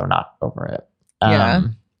still so not over it.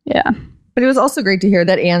 Yeah. But it was also great to hear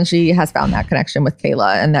that Angie has found that connection with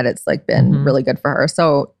Kayla, and that it's like been really good for her.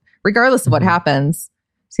 So regardless of what happens,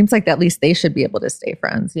 seems like at least they should be able to stay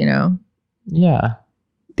friends, you know? Yeah.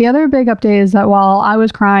 The other big update is that while I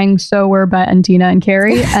was crying, so were Bet and Tina and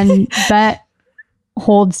Carrie. And Bet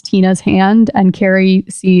holds Tina's hand, and Carrie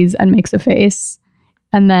sees and makes a face.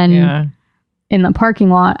 And then in the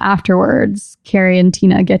parking lot afterwards, Carrie and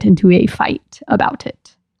Tina get into a fight about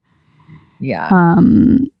it. Yeah.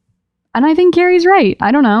 And I think Carrie's right.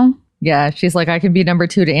 I don't know. Yeah. She's like, I can be number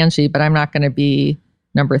 2 to Angie, but I'm not going to be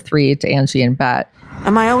number 3 to Angie and Bet.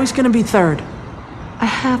 Am I always going to be third? I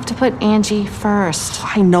have to put Angie first.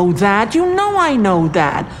 I know that. You know I know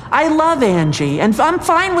that. I love Angie, and I'm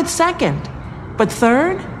fine with second. But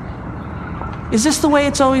third? Is this the way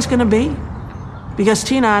it's always going to be? Because,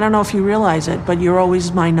 Tina, I don't know if you realize it, but you're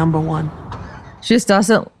always my number one. She just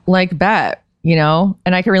doesn't like Bet, you know?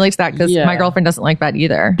 And I can relate to that because my girlfriend doesn't like Bet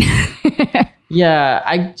either. Yeah,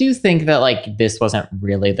 I do think that like this wasn't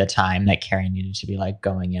really the time that Carrie needed to be like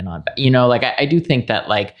going in on, you know, like I do think that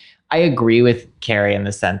like I agree with Carrie in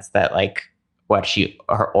the sense that like what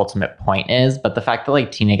her ultimate point is, but the fact that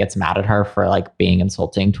like Tina gets mad at her for like being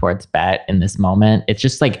insulting towards Bet in this moment, it's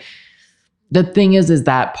just like the thing is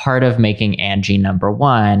that part of making Angie number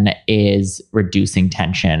 1 is reducing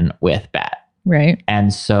tension with Bet. Right.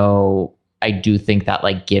 And so I do think that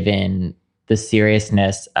like given the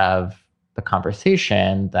seriousness of the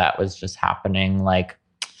conversation that was just happening, like,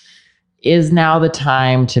 is now the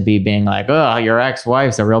time to be being like, oh, your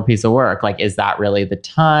ex-wife's a real piece of work? Like, is that really the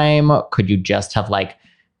time? Could you just have like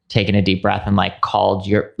taken a deep breath and like called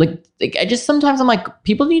your like I just sometimes I'm like,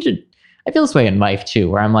 people need to, I feel this way in life too,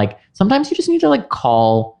 where I'm like, sometimes you just need to like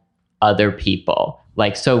call other people.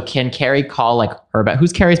 Like, so can Carrie call like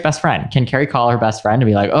who's Carrie's best friend? Can Carrie call her best friend and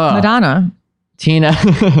be like, oh, Madonna.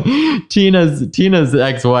 Tina's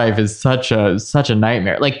ex-wife is such a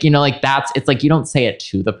nightmare. Like, you know, like it's like you don't say it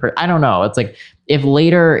to the person. I don't know. It's like if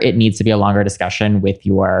later it needs to be a longer discussion with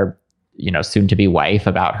your, you know, soon to be wife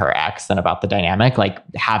about her ex and about the dynamic, like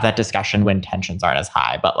have that discussion when tensions aren't as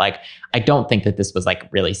high. But like, I don't think that this was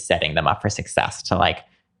like really setting them up for success to like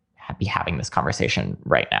be having this conversation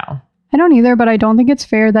right now. I don't either, but I don't think it's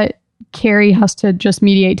fair that Carrie has to just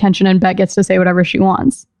mediate tension and Bet gets to say whatever she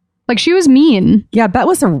wants. Like, she was mean. Yeah, Bet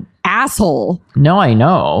was an asshole. No, I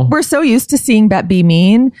know. We're so used to seeing Bet be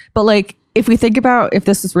mean, but like, if we think about if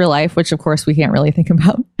this is real life, which of course we can't really think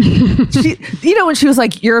about, she, you know, when she was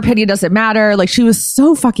like, your opinion doesn't matter, like she was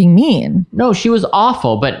so fucking mean. No, she was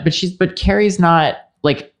awful, but Carrie's not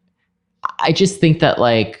like, I just think that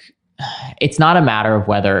like, it's not a matter of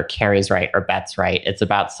whether Carrie's right or Bet's right. It's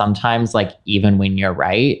about sometimes like, even when you're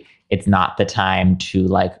right, it's not the time to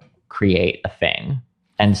like create a thing.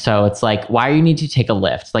 And so it's like, why do you need to take a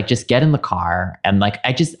lift? Like, just get in the car. And like,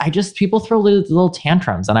 I just people throw little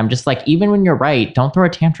tantrums. And I'm just like, even when you're right, don't throw a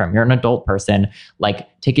tantrum. You're an adult person. Like,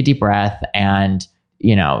 take a deep breath and,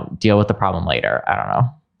 you know, deal with the problem later. I don't know.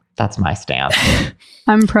 That's my stance.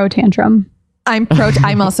 I'm pro tantrum.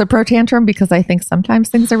 I'm also pro tantrum because I think sometimes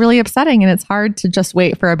things are really upsetting and it's hard to just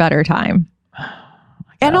wait for a better time.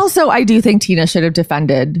 And also, I do think Tina should have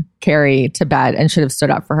defended Carrie to Bet and should have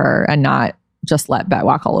stood up for her and not just let Bet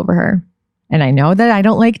walk all over her. And I know that I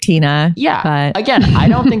don't like Tina. Yeah. But again,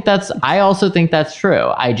 I also think that's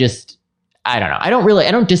true. I don't know. I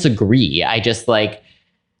don't disagree. I just like,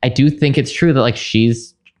 I do think it's true that like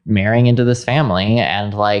she's marrying into this family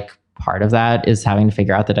and like part of that is having to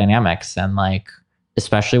figure out the dynamics and like,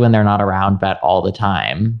 especially when they're not around Bet all the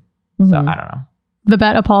time. So I don't know. The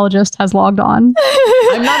Bet apologist has logged on.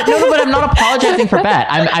 I'm not apologizing for Bet.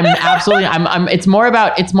 I'm absolutely, it's more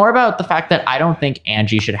about the fact that I don't think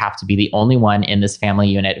Angie should have to be the only one in this family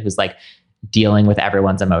unit who's like dealing with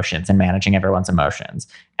everyone's emotions and managing everyone's emotions.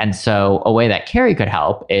 And so a way that Carrie could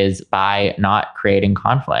help is by not creating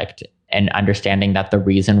conflict and understanding that the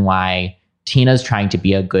reason why Tina's trying to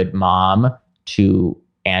be a good mom to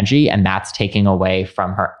Angie, and that's taking away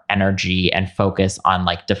from her energy and focus on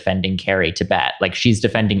like defending Carrie to Bet. Like, she's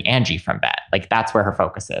defending Angie from Bet. Like, that's where her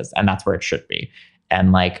focus is, and that's where it should be.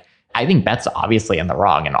 And like, I think Bet's obviously in the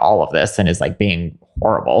wrong in all of this and is like being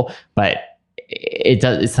horrible, but it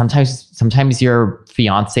does sometimes your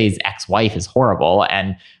fiance's ex-wife is horrible,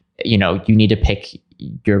 and you know, you need to pick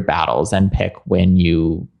your battles and pick when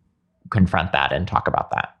you confront that and talk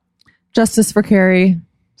about that. Justice for Carrie.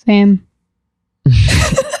 Same.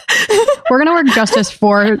 We're going to work justice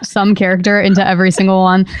for some character into every single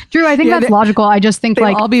one. Drew, I think that's logical. I just think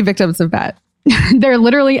like all be victims of Bet. They're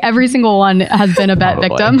literally every single one has been a Bet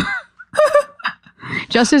victim.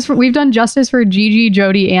 We've done justice for Gigi,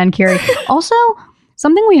 Jody, and Carrie. Also,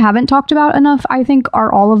 something we haven't talked about enough, I think,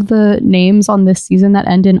 are all of the names on this season that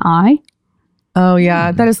end in I. Oh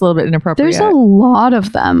yeah, that is a little bit inappropriate. There's a lot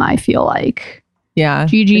of them, I feel like. Yeah.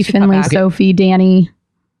 Gigi, Finley, Sophie, Danny.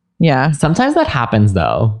 Yeah. Sometimes that happens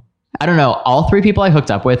though. I don't know. All 3 people I hooked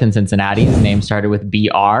up with in Cincinnati's name started with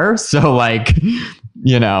BR. So like,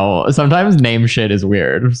 you know, sometimes name shit is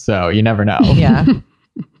weird. So you never know. Yeah.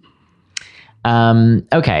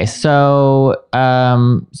 Okay. So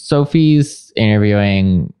Sophie's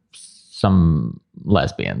interviewing some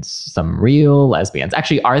lesbians, some real lesbians.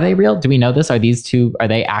 Actually, are they real? Do we know this? Are these 2, are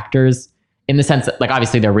they actors in the sense that, like,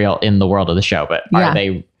 obviously they're real in the world of the show, but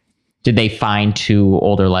did they find two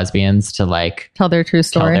older lesbians to like tell their true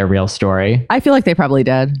story, tell their real story? I feel like they probably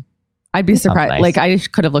did. I'd be surprised. Nice. Like, I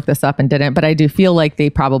could have looked this up and didn't, but I do feel like they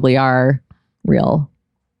probably are real.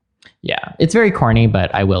 Yeah. It's very corny,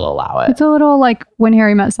 but I will allow it. It's a little like When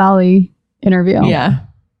Harry Met Sally interview. Yeah.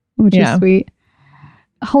 Which is sweet.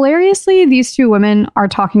 Hilariously, these two women are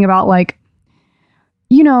talking about like,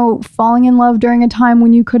 you know, falling in love during a time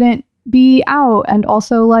when you couldn't be out. And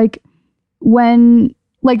also like when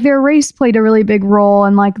like their race played a really big role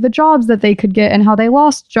and like the jobs that they could get and how they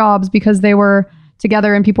lost jobs because they were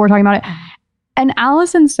together and people were talking about it. And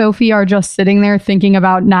Alice and Sophie are just sitting there thinking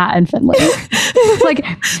about Nat and Finley. Like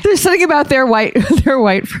they're sitting about their white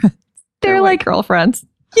friends. They're like girlfriends.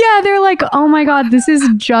 Yeah, they're like, oh my God, this is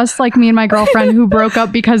just like me and my girlfriend who broke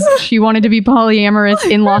up because she wanted to be polyamorous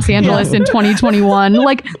in Los Angeles in 2021.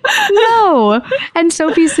 Like, no. And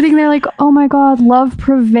Sophie's sitting there like, oh my God, love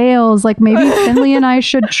prevails. Like maybe Finley and I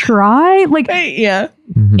should try. Like,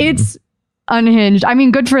 it's unhinged. I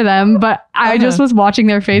mean, good for them, but I just was watching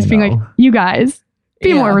their face being like, you guys,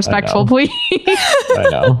 be more respectful, please. I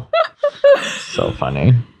know. So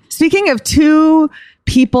funny. Speaking of two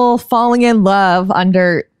people falling in love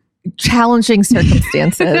under challenging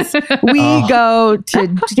circumstances, we go to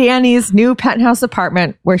Danny's new penthouse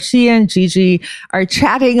apartment where she and Gigi are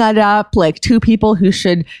chatting it up like two people who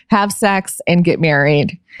should have sex and get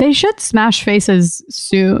married. They should smash faces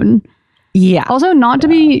soon. Yeah. Also, not to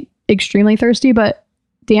be extremely thirsty, but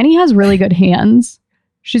Danny has really good hands.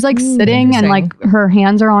 She's like sitting and like her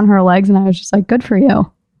hands are on her legs, and I was just like, good for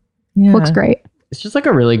you. Yeah. Looks great. It's just like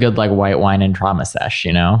a really good like white wine and trauma sesh,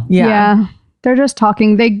 you know? Yeah. They're just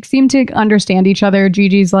talking. They seem to understand each other.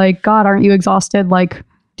 Gigi's like, God, aren't you exhausted like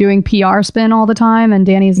doing PR spin all the time? And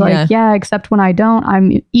Danny's like, yeah, except when I don't.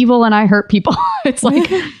 I'm evil and I hurt people. It's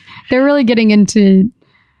like they're really getting into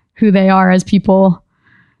who they are as people.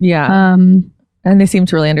 Yeah. And they seem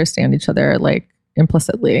to really understand each other like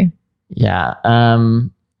implicitly. Yeah.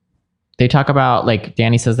 They talk about like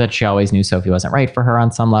Danny says that she always knew Sophie wasn't right for her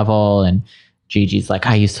on some level, and Gigi's like,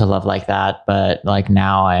 I used to love like that, but like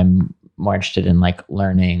now I'm more interested in like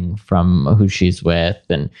learning from who she's with.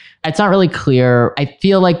 And it's not really clear. I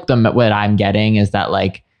feel like what I'm getting is that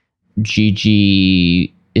like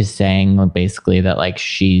Gigi is saying basically that like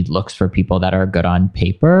she looks for people that are good on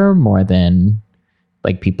paper more than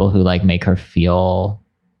like people who like make her feel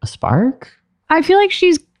a spark. I feel like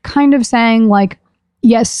she's kind of saying like,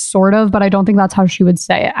 yes, sort of, but I don't think that's how she would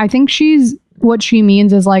say it. I think what she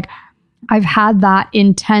means is like, I've had that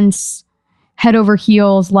intense head over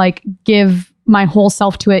heels, like give my whole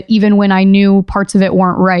self to it, even when I knew parts of it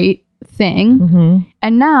weren't right thing. Mm-hmm.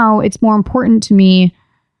 And now it's more important to me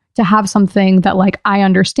to have something that like I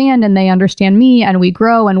understand and they understand me and we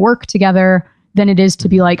grow and work together than it is to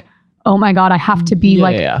be like, oh my God, I have to be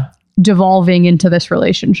devolving into this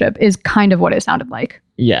relationship is kind of what it sounded like.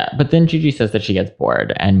 Yeah. But then Gigi says that she gets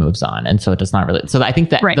bored and moves on. And so it does not really. So I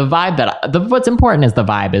think that the vibe what's important is the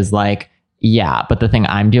vibe is like, yeah, but the thing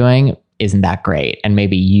I'm doing isn't that great. And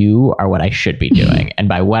maybe you are what I should be doing. And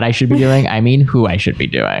by what I should be doing, I mean who I should be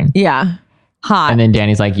doing. Yeah. Hot. And then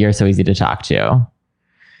Danny's like, you're so easy to talk to.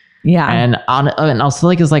 Yeah. And also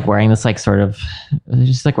like is like wearing this like sort of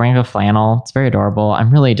just like wearing a flannel. It's very adorable.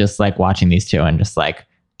 I'm really just like watching these two and just like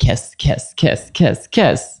kiss, kiss, kiss, kiss,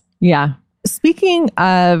 kiss. Yeah. Speaking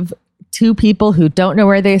of two people who don't know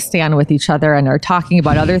where they stand with each other and are talking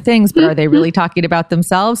about other things, but are they really talking about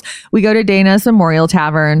themselves? We go to Dana's Memorial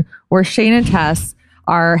Tavern where Shane and Tess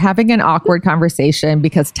are having an awkward conversation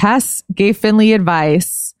because Tess gave Finley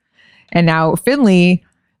advice. And now Finley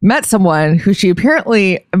met someone who she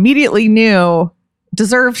apparently immediately knew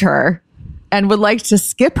deserved her and would like to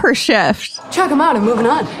skip her shift. Check them out. I'm moving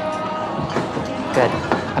on. Good.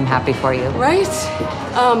 I'm happy for you. Right?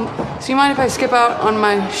 So you mind if I skip out on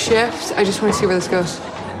my shift? I just want to see where this goes.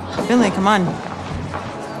 Finley, come on.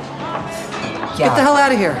 Yeah. Get the hell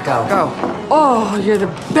out of here. Go. Oh, you're the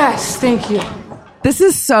best. Thank you. This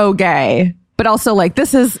is so gay, but also like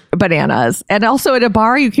this is bananas. And also at a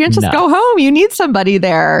bar, you can't just go home. You need somebody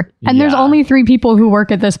there. And there's only 3 people who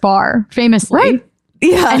work at this bar, famously. Right.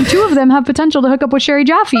 Yeah. And 2 of them have potential to hook up with Sherry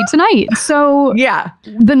Jaffe tonight. So yeah,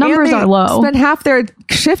 the numbers are low. Spend half their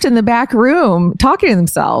shift in the back room talking to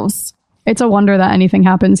themselves. It's a wonder that anything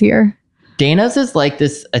happens here. Dana's is like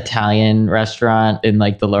this Italian restaurant in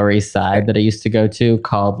like the Lower East Side that I used to go to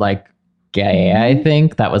called like Gaia, I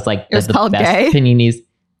think. That was like the best gay? paninis.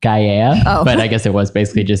 Gaia, but I guess it was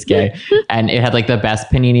basically just gay. And it had like the best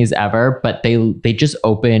paninis ever, but they just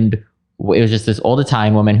opened. It was just this old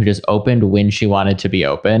Italian woman who just opened when she wanted to be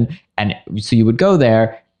open. And so you would go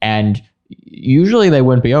there and usually they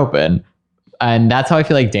wouldn't be open. And that's how I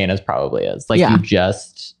feel like Dana's probably is. Like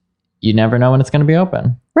you never know when it's going to be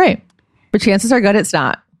open. Right. But chances are good it's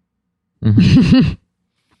not. Mm-hmm.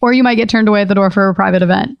 Or you might get turned away at the door for a private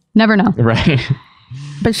event. Never know. Right.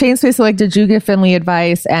 But Shane's basically like, did you give Finley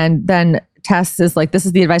advice? And then Tess is like, this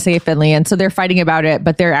is the advice I gave Finley. And so they're fighting about it,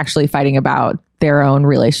 but they're actually fighting about their own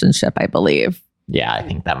relationship, I believe. Yeah, I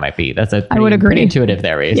think that's a I would agree. pretty intuitive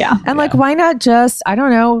there, Reese. Yeah. And like, why not just, I don't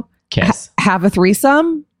know, kiss. Have a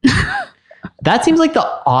threesome? That seems like the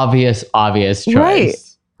obvious choice. Right.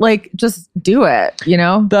 Like, just do it, you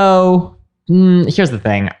know? Though, here's the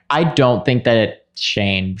thing. I don't think that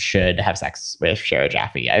Shane should have sex with Sherry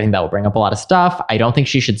Jaffe. I think that will bring up a lot of stuff. I don't think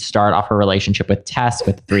she should start off her relationship with Tess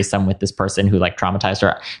with a threesome with this person who like traumatized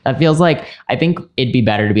her. That feels like, I think it'd be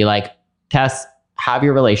better to be like, Tess, have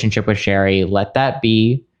your relationship with Sherry. Let that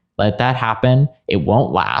be. Let that happen. It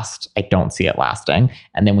won't last. I don't see it lasting.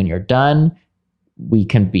 And then when you're done, we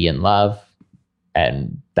can be in love.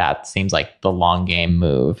 And that seems like the long game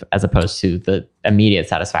move as opposed to the immediate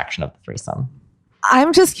satisfaction of the threesome.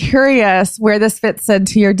 I'm just curious where this fits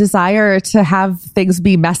into your desire to have things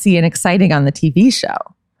be messy and exciting on the TV show.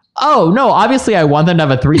 Oh, no, obviously I want them to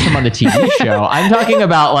have a threesome on the TV show. I'm talking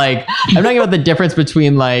about the difference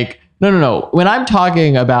between like, no. When I'm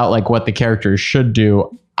talking about like what the characters should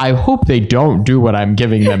do, I hope they don't do what I'm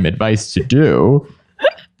giving them advice to do.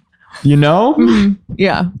 You know?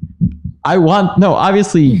 Yeah.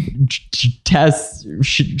 Obviously Tess,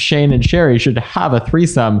 Shane and Sherry should have a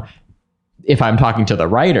threesome if I'm talking to the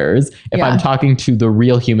writers. If I'm talking to the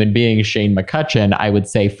real human being, Shane McCutcheon, I would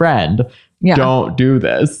say, friend, don't do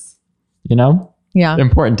this. You know? Yeah.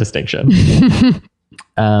 Important distinction.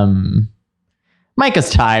 Micah's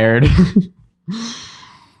tired.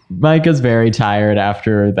 Micah's very tired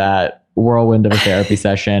after that whirlwind of a therapy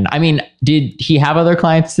session. I mean, did he have other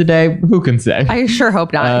clients today? Who can say? I sure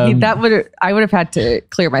hope not. I would have had to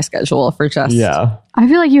clear my schedule for just. Yeah. I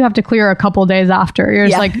feel like you have to clear a couple days after. You're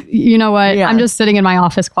just like, you know what? Yeah. I'm just sitting in my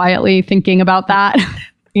office quietly thinking about that.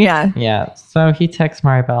 Yeah. Yeah. So he texts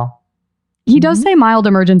Maribel. He does say mild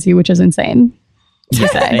emergency, which is insane.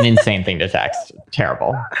 An insane thing to text.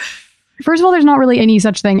 Terrible. First of all, there's not really any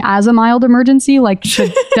such thing as a mild emergency. Like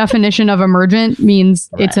the definition of emergent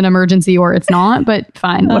means it's an emergency or it's not, but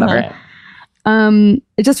fine, whatever.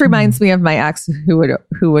 It just reminds me of my ex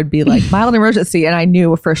who would be like mild emergency. And I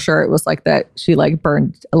knew for sure it was like that she like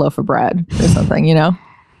burned a loaf of bread or something, you know?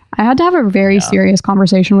 I had to have a very serious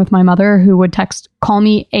conversation with my mother who would text, call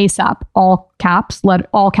me ASAP, all caps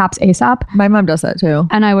ASAP. My mom does that too.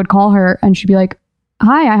 And I would call her and she'd be like,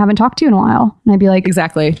 hi, I haven't talked to you in a while. And I'd be like,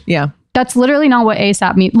 exactly. Yeah. That's literally not what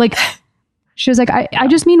ASAP means. Like, she was like, I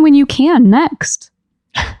just mean when you can next.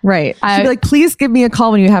 Right. She'd be like, please give me a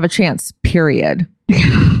call when you have a chance, period.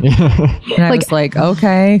 And I was like,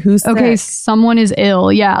 okay, who's okay, sick? Someone is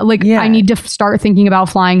ill. Yeah. Like, I need to start thinking about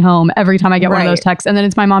flying home every time I get one of those texts. And then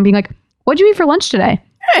it's my mom being like, what'd you eat for lunch today?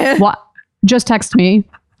 What? Just text me.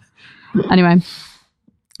 Anyway.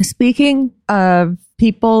 Speaking of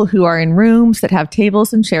people who are in rooms that have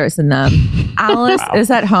tables and chairs in them, Alice is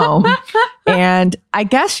at home. And I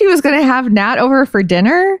guess she was going to have Nat over for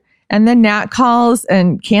dinner. And then Nat calls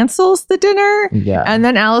and cancels the dinner. Yeah. And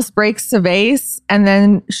then Alice breaks a vase. And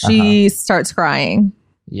then she starts crying.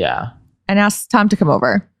 Yeah. And asks Tom to come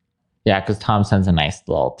over. Yeah, because Tom sends a nice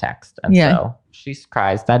little text. And so she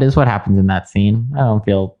cries. That is what happens in that scene. I don't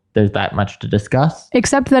feel there's that much to discuss.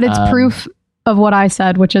 Except that it's proof of what I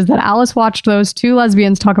said, which is that Alice watched those two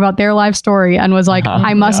lesbians talk about their life story and was like,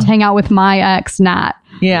 I must hang out with my ex, Nat.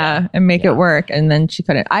 Yeah, and make it work. And then she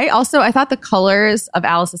couldn't. I thought the colors of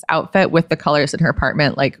Alice's outfit with the colors in her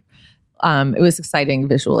apartment, like, it was exciting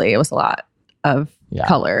visually. It was a lot of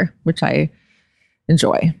color, which I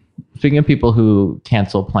enjoy. Speaking of people who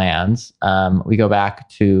cancel plans, we go back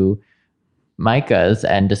to Micah's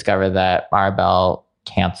and discover that Maribel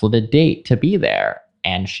canceled a date to be there.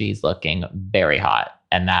 And she's looking very hot.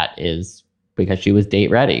 And that is because she was date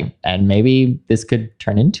ready. And maybe this could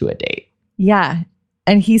turn into a date. Yeah.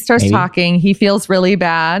 And he starts talking. He feels really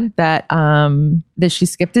bad that she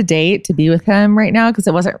skipped a date to be with him right now because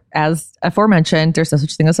it wasn't, as aforementioned, there's no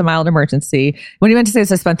such thing as a mild emergency. What he meant to say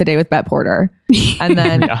is I spent the day with Bette Porter. And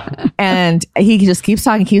then and he just keeps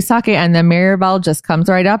talking. And then Maribel just comes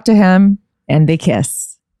right up to him and they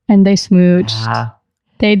kiss. And they smooched.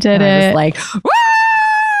 They did it. I was like, woo!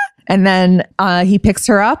 And then he picks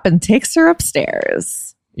her up and takes her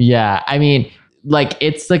upstairs. Yeah. I mean, like,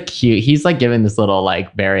 it's the cute. He's like giving this little,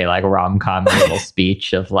 like, very like rom-com little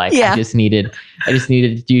speech of like, I just needed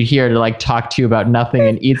you here to like talk to you about nothing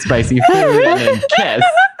and eat spicy food and then kiss.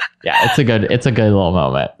 Yeah, it's a good little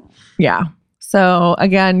moment. Yeah. So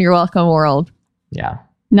again, you're welcome, world. Yeah.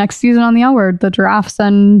 Next season on the L Word, the giraffes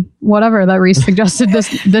and whatever that Reese suggested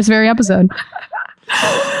this very episode.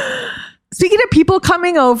 Speaking of people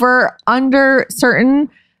coming over under certain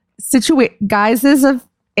guises of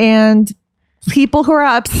and people who are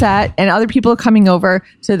upset and other people coming over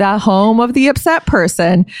to the home of the upset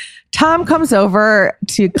person, Tom comes over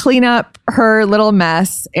to clean up her little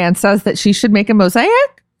mess and says that she should make a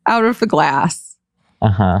mosaic out of the glass.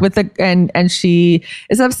 With the and she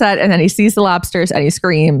is upset, and then he sees the lobsters and he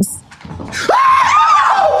screams.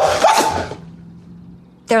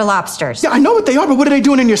 They're lobsters. Yeah, I know what they are, but what are they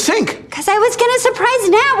doing in your sink? Because I was going to surprise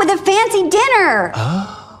Nat with a fancy dinner.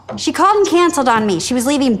 Oh. She called and canceled on me. She was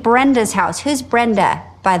leaving Brenda's house. Who's Brenda,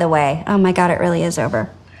 by the way? Oh my God, it really is over.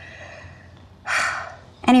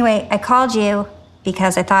 Anyway, I called you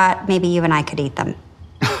because I thought maybe you and I could eat them.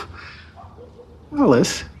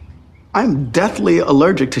 Alice, I'm deathly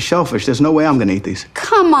allergic to shellfish. There's no way I'm going to eat these.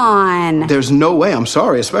 Come on. There's no way. I'm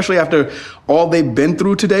sorry. Especially after all they've been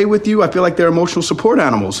through today with you. I feel like they're emotional support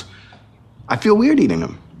animals. I feel weird eating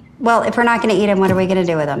them. Well, if we're not going to eat them, what are we going to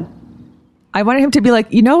do with them? I wanted him to be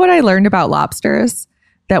like, you know what I learned about lobsters?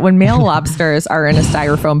 That when male lobsters are in a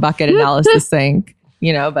styrofoam bucket and Al is the sink,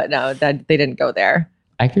 but no, that they didn't go there.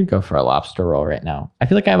 I could go for a lobster roll right now. I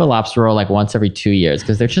feel like I have a lobster roll like once every 2 years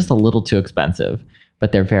because they're just a little too expensive,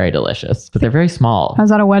 but they're very delicious, but they're very small. I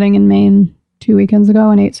was at a wedding in Maine 2 weekends ago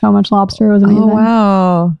and ate so much lobster. It was amazing. Oh,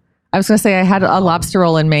 wow. I was going to say I had a lobster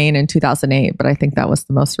roll in Maine in 2008, but I think that was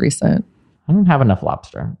the most recent. I don't have enough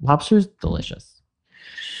lobster. Lobster's delicious.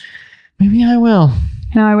 Maybe I will.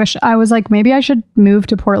 I wish I was like, maybe I should move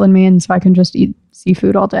to Portland, Maine so I can just eat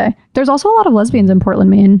seafood all day. There's also a lot of lesbians in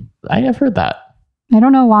Portland, Maine. I have heard that. I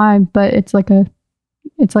don't know why, but it's like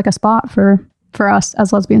a spot for us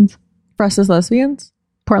as lesbians. For us as lesbians?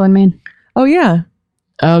 Portland, Maine. Oh, yeah.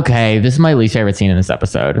 Okay, this is my least favorite scene in this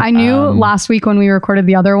episode. I knew last week when we recorded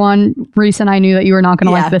the other one, Reese and I knew that you were not going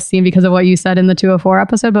to like this scene because of what you said in the 204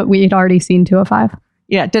 episode, but we had already seen 205.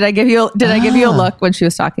 Yeah. Did I give you a look when she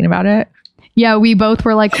was talking about it? Yeah, we both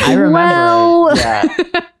were like, I remember. Well.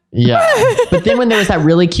 Yeah. But then when there was that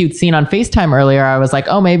really cute scene on FaceTime earlier, I was like,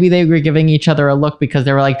 oh, maybe they were giving each other a look because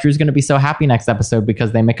they were like, Drew's going to be so happy next episode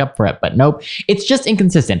because they make up for it. But nope, it's just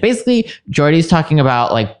inconsistent. Basically, Jordy's talking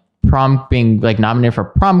about like prom being like nominated for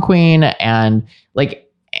prom queen and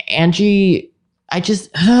like Angie, I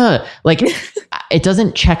just like it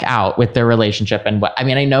doesn't check out with their relationship. And what I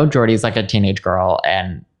mean, I know Jordy's like a teenage girl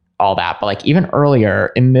and all that, but like even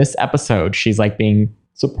earlier in this episode, she's like being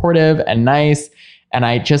supportive and nice. And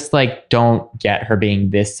I just like don't get her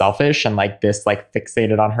being this selfish and like this like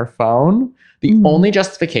fixated on her phone. The only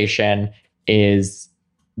justification is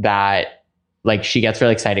that like she gets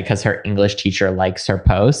really excited because her English teacher likes her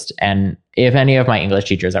post. And if any of my English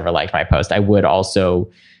teachers ever liked my post, I would also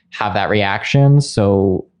have that reaction.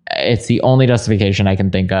 So it's the only justification I can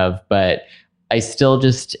think of. But I still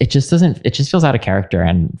it just feels out of character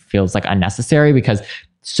and feels like unnecessary because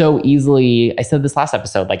so easily, I said this last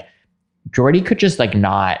episode, like Jordy could just like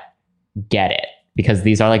not get it because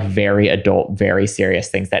these are like very adult, very serious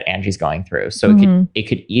things that Angie's going through. So it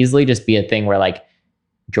could easily just be a thing where like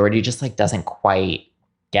Jordy just like doesn't quite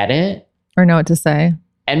get it or know what to say.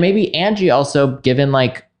 And maybe Angie also, given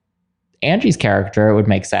like Angie's character, it would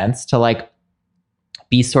make sense to like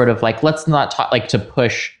be sort of like, let's not talk, like to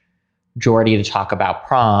push Jordy to talk about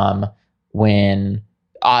prom when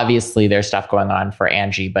obviously there's stuff going on for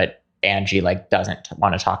Angie, but Angie like doesn't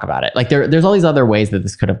want to talk about it. Like there's all these other ways that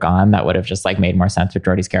this could have gone that would have just like made more sense with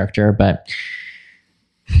Jordy's character, but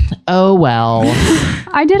oh well.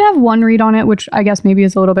 I did have one read on it, which I guess maybe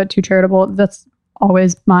is a little bit too charitable. That's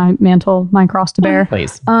always my mantle, my cross to bear.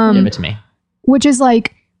 Please give it to me. Which is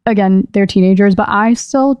like, again, they're teenagers, but I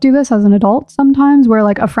still do this as an adult sometimes where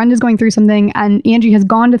like a friend is going through something and Angie has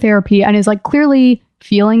gone to therapy and is like clearly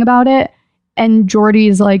feeling about it. And Jordy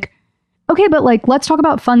is like, okay, but like, let's talk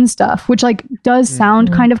about fun stuff, which like does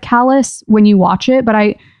sound kind of callous when you watch it, but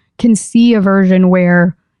I can see a version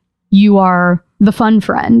where you are the fun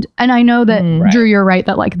friend. And I know that Drew, you're right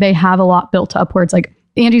that like they have a lot built up where it's like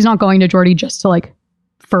Angie's not going to Jordy just to like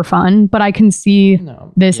for fun, but I can see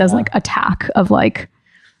this as like attack of like,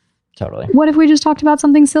 totally. What if we just talked about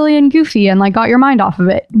something silly and goofy and like got your mind off of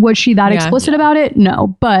it? Was she that explicit about it?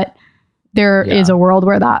 No, but there is a world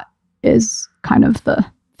where that is kind of the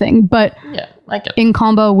thing. But in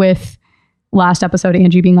combo with last episode,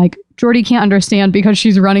 Angie being like, Jordy can't understand because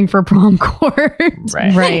she's running for prom court.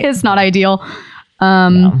 Right. It's not ideal.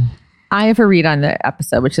 I have a read on the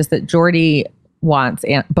episode, which is that Jordy wants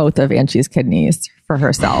both of Angie's kidneys for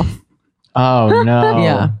herself. Oh, no.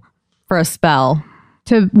 Yeah. For a spell.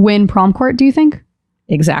 to win prom court, do you think?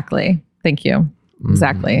 Exactly. Thank you.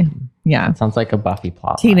 Exactly. Yeah. That sounds like a Buffy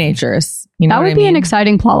plot. Teenagers. You know that would be an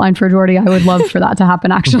exciting plot line for Jordy. I would love for that to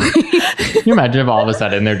happen, actually. Can you imagine if all of a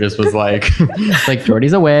sudden there just was like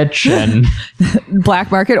Jordy's a witch and black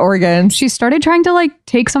market organs. She started trying to like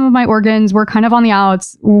take some of my organs. We're kind of on the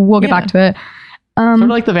outs. We'll get back to it. Sort of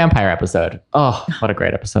like the vampire episode. Oh, what a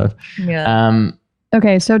great episode. Yeah.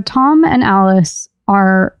 Okay, so Tom and Alice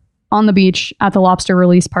are on the beach at the lobster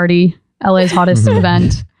release party, LA's hottest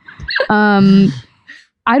event.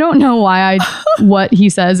 I don't know what he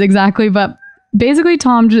says exactly, but basically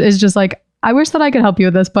Tom is just like, I wish that I could help you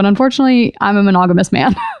with this, but unfortunately I'm a monogamous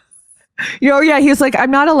man. He's like,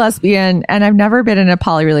 I'm not a lesbian and I've never been in a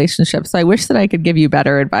poly relationship, so I wish that I could give you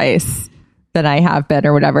better advice than I have been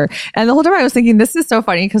or whatever. And the whole time I was thinking, this is so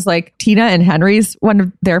funny because like Tina and Henry's, one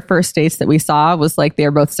of their first dates that we saw was like they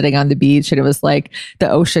were both sitting on the beach and it was like the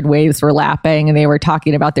ocean waves were lapping and they were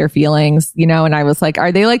talking about their feelings, you know, and I was like,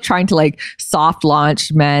 are they like trying to like soft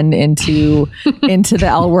launch men into the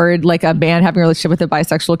L word, like a man having a relationship with a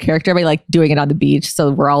bisexual character by like doing it on the beach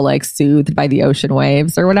so we're all like soothed by the ocean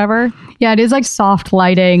waves or whatever? Yeah, it is like soft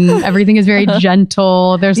lighting. Everything is very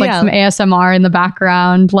gentle. There's like some ASMR in the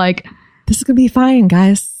background. Like, this is gonna be fine,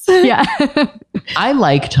 guys. Yeah. I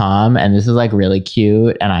like Tom and this is like really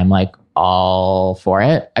cute and I'm like all for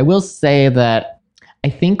it. I will say that I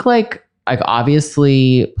think like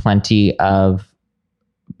obviously plenty of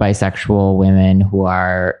bisexual women who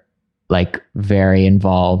are like very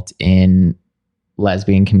involved in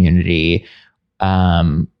lesbian community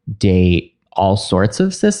date all sorts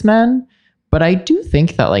of cis men. But I do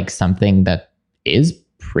think that like something that is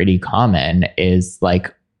pretty common is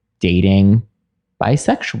like dating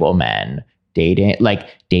bisexual men,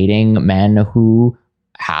 dating men who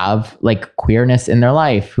have like queerness in their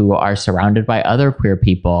life, who are surrounded by other queer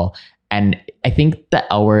people. And I think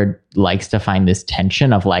the L Word likes to find this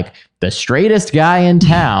tension of like the straightest guy in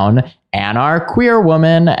town and our queer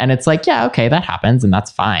woman. And it's like, yeah, okay, that happens and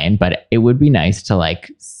that's fine. But it would be nice to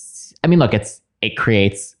like, I mean, look, it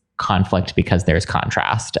creates conflict because there's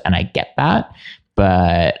contrast and I get that.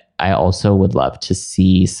 But I also would love to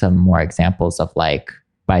see some more examples of like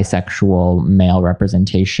bisexual male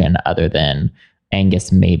representation other than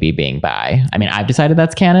Angus maybe being bi. I mean, I've decided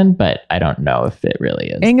that's canon, but I don't know if it really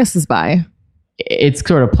is. Angus is bi. It's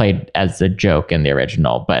sort of played as a joke in the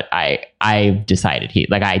original, but I've decided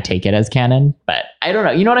I take it as canon, but I don't know.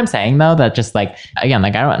 You know what I'm saying though? That just like, again,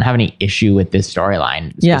 like I don't have any issue with this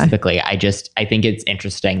storyline specifically. Yeah. I think it's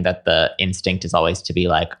interesting that the instinct is always to be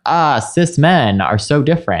like, cis men are so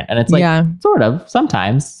different. And it's like, sort of,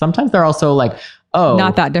 sometimes they're also like, oh,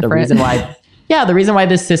 not that different. The reason why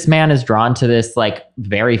this cis man is drawn to this like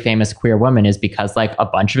very famous queer woman is because like a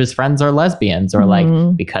bunch of his friends are lesbians or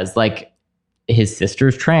like, because like, his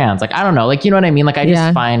sister's trans. Like, I don't know. Like, you know what I mean? Like, I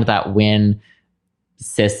just find that when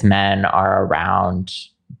cis men are around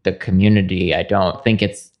the community, I don't think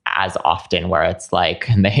it's as often where it's like,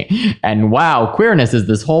 and wow, queerness is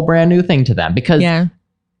this whole brand new thing to them because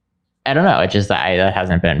I don't know. It just, that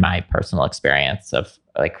hasn't been my personal experience of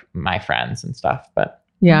like my friends and stuff, but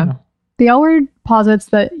yeah. The L Word posits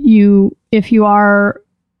that if you are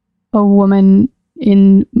a woman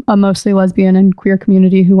in a mostly lesbian and queer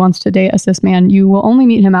community who wants to date a cis man, you will only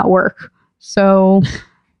meet him at work. So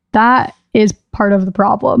that is part of the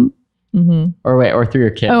problem. Mm-hmm. Or through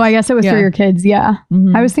your kids. Oh, I guess it was through your kids. Yeah.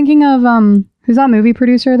 Mm-hmm. I was thinking of, who's that movie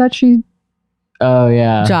producer that she... Oh,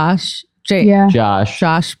 yeah. Josh Becker.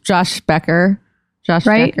 Josh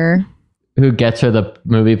Becker. Who gets her the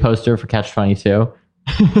movie poster for Catch-22.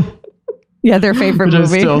 Yeah, their favorite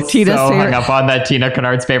movie. I'm still so hung up on that. Tina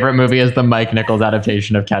Kennard's favorite movie is the Mike Nichols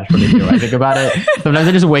adaptation of Catch-22. I think about it. Sometimes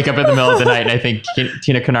I just wake up in the middle of the night and I think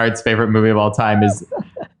Tina Kennard's favorite movie of all time is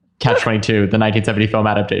Catch-22, the 1970 film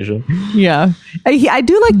adaptation. Yeah. I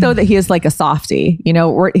do like, though, that he is like a softie. You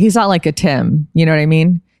know, he's not like a Tim. You know what I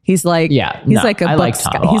mean? He's like, he's like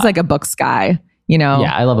a books guy, you know?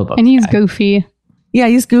 Yeah, I love a book. And he's goofy. Yeah,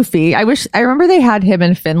 he's goofy. I remember they had him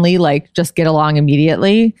and Finley like just get along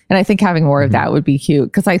immediately. And I think having more of that would be cute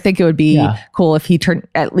because I think it would be cool if he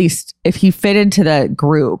if he fit into the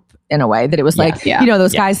group in a way that it was like, you know,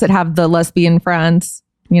 those guys that have the lesbian friends,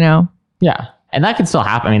 you know? Yeah. And that could still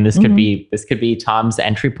happen. I mean, this could be Tom's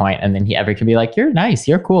entry point and then he ever can be like, you're nice,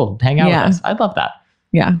 you're cool, hang out with us. I'd love that.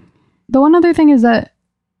 Yeah. The one other thing is that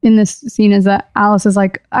in this scene is that Alice is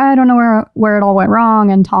like, I don't know where it all went wrong.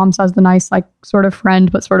 And Tom says the nice, like, sort of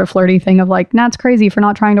friend, but sort of flirty thing of like, Nat's crazy for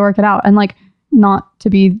not trying to work it out. And like, not to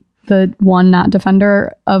be the one Nat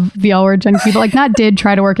defender of the L Word Gen Q, but like Nat did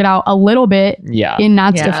try to work it out a little bit in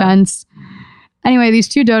Nat's defense. Anyway, these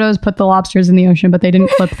two dodos put the lobsters in the ocean, but they didn't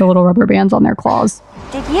clip the little rubber bands on their claws.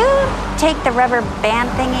 Did you take the rubber band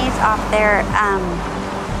thingies off their,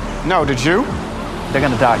 No, did you? They're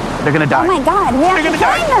gonna die. They're gonna die. Oh my God, we have to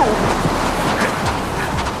find them.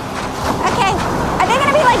 Okay, are they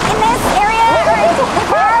gonna be like in this area or in the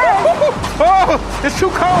car? Oh, it's too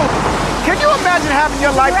cold. Can you imagine having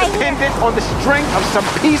your life dependent on the string of some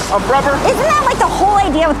piece of rubber? Isn't that like the whole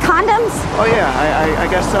idea with condoms? Oh yeah, I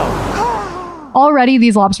guess so. Already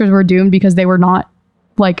these lobsters were doomed because they were not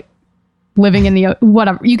like living in the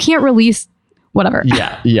whatever. You can't release whatever.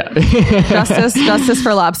 Yeah. Justice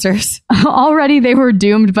for lobsters. Already they were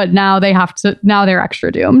doomed, but now they're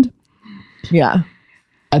extra doomed. Yeah.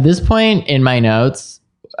 At this point in my notes,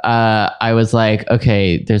 I was like,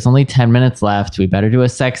 okay, there's only 10 minutes left. We better do a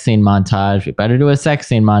sex scene montage.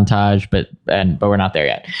 But we're not there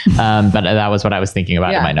yet. But that was what I was thinking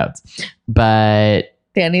about in my notes. But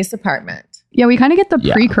Danny's apartment. Yeah, we kind of get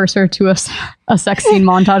the precursor to a sex scene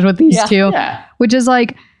montage with these two, which is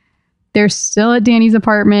like, they're still at Danny's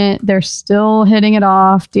apartment. They're still hitting it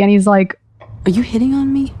off. Danny's like, are you hitting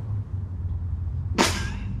on me?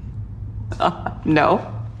 No.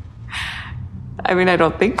 I mean, I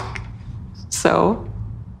don't think so.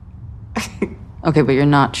 Okay, but you're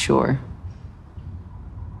not sure.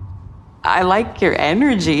 I like your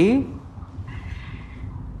energy.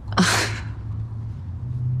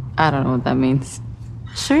 I don't know what that means.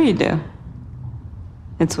 Sure you do.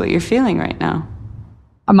 It's what you're feeling right now.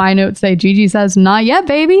 My notes say Gigi says, not yet,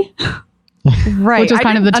 baby. Right. Which is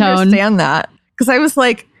kind of the tone. I understand that. Because I was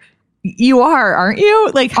like, you are, aren't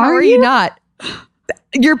you? Like, how are you not?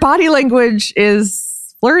 Your body language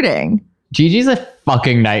is flirting. Gigi's a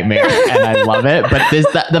fucking nightmare and I love it. But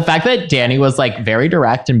the fact that Danny was like very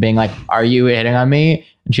direct and being like, are you hitting on me?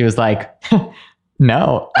 And she was like,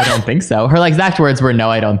 no, I don't think so. Her like exact words were,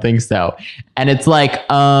 no, I don't think so. And it's like,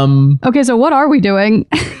 okay, so what are we doing?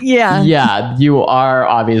 Yeah, you are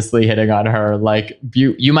obviously hitting on her. Like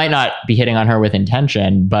you might not be hitting on her with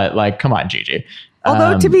intention, but like, come on, Gigi.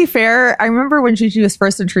 Although to be fair, I remember when Gigi was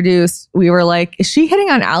first introduced, we were like, is she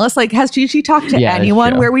hitting on Alice? Like, has Gigi talked to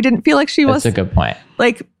anyone where we didn't feel like she was? That's a good point.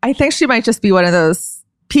 Like, I think she might just be one of those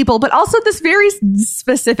people, but also this very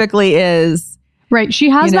specifically is. Right. She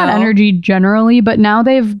has that energy generally, but now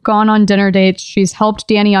they've gone on dinner dates. She's helped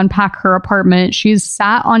Danny unpack her apartment. She's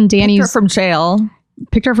sat on Danny's...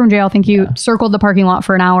 Picked her from jail. Thank you. Yeah. Circled the parking lot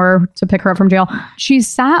for an hour to pick her up from jail. She's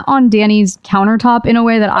sat on Danny's countertop in a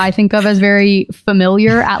way that I think of as very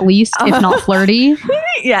familiar, at least, if not flirty.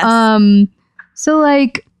 Yes. So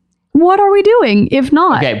like, what are we doing if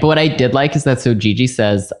not? Okay. But what I did like is that so Gigi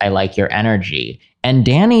says, I like your energy. And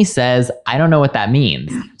Danny says, I don't know what that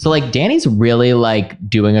means. So like Danny's really like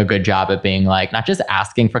doing a good job at being like, not just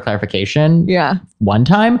asking for clarification one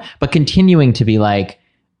time, but continuing to be like,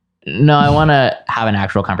 no, I want to have an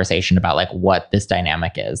actual conversation about like what this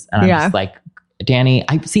dynamic is. And I'm just like, Danny,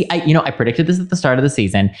 I predicted this at the start of the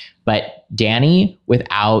season, but Danny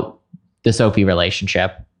without the Sophie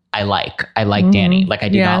relationship, I like Danny. Like I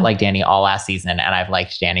did not like Danny all last season, and I've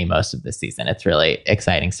liked Danny most of this season. It's really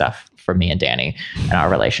exciting stuff for me and Danny and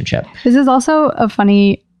our relationship. This is also a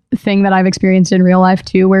funny thing that I've experienced in real life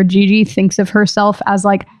too, where Gigi thinks of herself as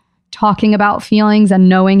like talking about feelings and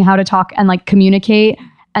knowing how to talk and like communicate.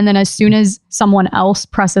 And then as soon as someone else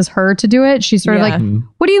presses her to do it, she's sort of like,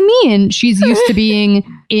 what do you mean? She's used to being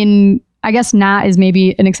in... I guess Nat is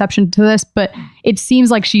maybe an exception to this, but it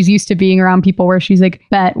seems like she's used to being around people where she's like,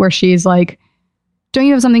 where she's like, don't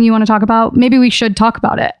you have something you want to talk about? Maybe we should talk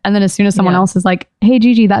about it. And then as soon as someone else is like, hey,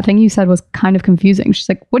 Gigi, that thing you said was kind of confusing. She's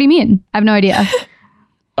like, what do you mean? I have no idea.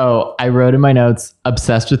 Oh, I wrote in my notes,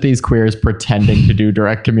 obsessed with these queers pretending to do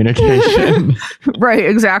direct communication. Right,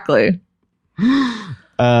 exactly.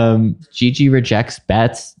 Gigi rejects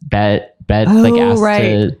Bet asked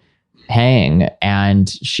to hang, and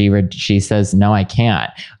she says, no, I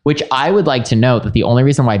can't. Which I would like to note that the only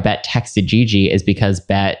reason why Bet texted Gigi is because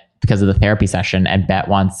of the therapy session, and Bet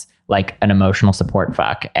wants like an emotional support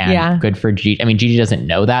fuck. And good for Gigi. I mean, Gigi doesn't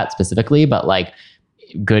know that specifically, but like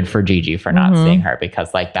good for Gigi for not seeing her,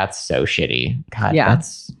 because like that's so shitty. God,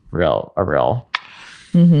 that's a real.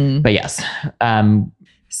 But yes.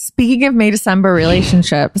 Speaking of May-December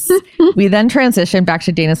relationships, we then transition back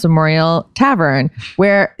to Dana's Memorial Tavern,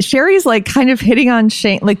 where Sherry's like kind of hitting on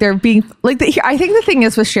Shane. Like they're being like, I think the thing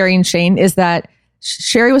is with Sherry and Shane is that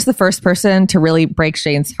Sherry was the first person to really break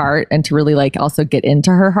Shane's heart and to really like also get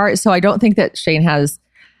into her heart. So I don't think that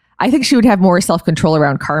I think she would have more self-control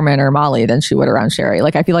around Carmen or Molly than she would around Sherry.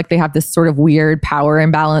 Like I feel like they have this sort of weird power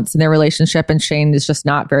imbalance in their relationship, and Shane is just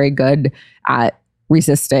not very good at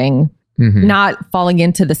resisting not falling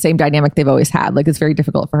into the same dynamic they've always had. Like, it's very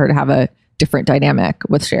difficult for her to have a different dynamic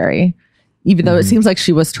with Sherry, even though it seems like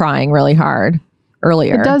she was trying really hard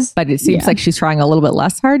earlier. It does, but it seems like she's trying a little bit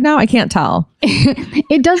less hard now. I can't tell.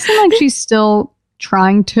 It does seem like she's still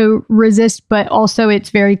trying to resist, but also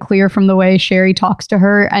it's very clear from the way Sherry talks to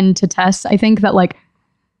her and to Tess, I think, that like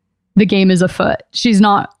the game is afoot. She's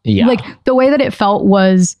not like, the way that it felt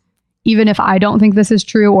was, even if I don't think this is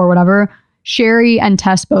true or whatever, Sherry and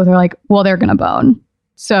Tess both are like, well, they're gonna bone.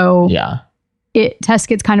 So Tess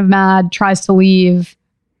gets kind of mad, tries to leave,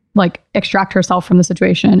 like extract herself from the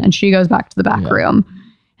situation, and she goes back to the back room,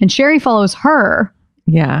 and Sherry follows her.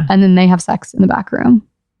 And then they have sex in the back room.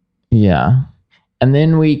 And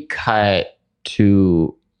then we cut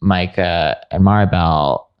to Micah and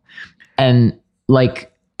Maribel, and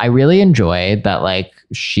like, I really enjoyed that, like,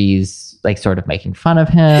 she's like sort of making fun of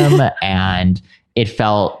him and it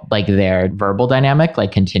felt like their verbal dynamic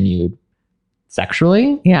like continued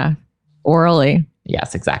sexually. Orally.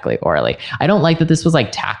 Yes, exactly. Orally. I don't like that this was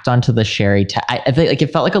like tacked onto the Sherry. I feel like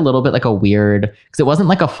it felt like a little bit like a weird, because it wasn't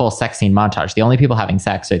like a full sex scene montage. The only people having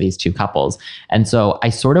sex are these two couples. And so I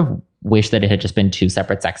sort of wish that it had just been two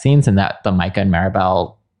separate sex scenes and that the Micah and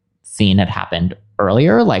Maribel scene had happened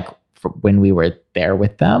earlier, like when we were there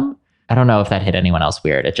with them. I don't know if that hit anyone else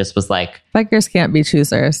weird. It just was like, beggars can't be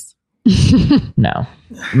choosers. No.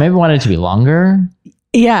 Maybe wanted it to be longer.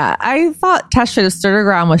 Yeah, I thought Tess should have stood her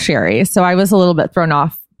ground with Sherry, so I was a little bit thrown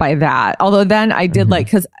off by that. Although then I did like,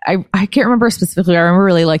 because I can't remember specifically, I remember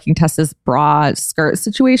really liking Tess's bra skirt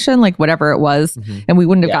situation, like whatever it was, and we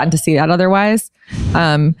wouldn't have gotten to see that otherwise.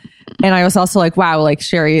 And I was also like, wow, like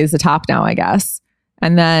Sherry is a top now, I guess.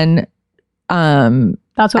 And then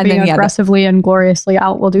that's what being aggressively and gloriously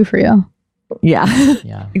out will do for you.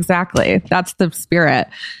 Yeah, exactly. That's the spirit.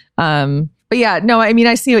 But yeah, no, I mean,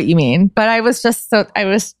 I see what you mean, but I thought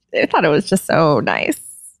it was just so nice.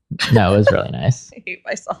 No, it was really nice. I hate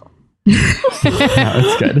myself. No,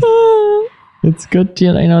 it's good. It's good to,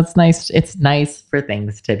 you know, it's nice. It's nice for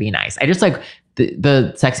things to be nice. I just like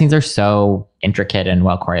the sex scenes are so intricate and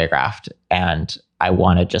well choreographed, and I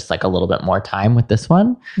wanted just like a little bit more time with this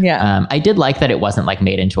one. I did like that it wasn't like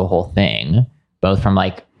made into a whole thing, both from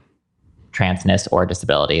like transness or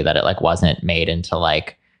disability, that it like wasn't made into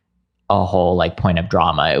like a whole like point of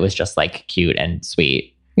drama. It was just like cute and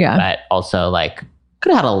sweet. But also like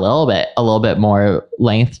could have had a little bit more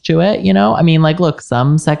length to it, you know? I mean, like, look,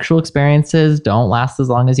 some sexual experiences don't last as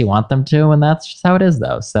long as you want them to, and that's just how it is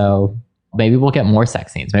though. So maybe we'll get more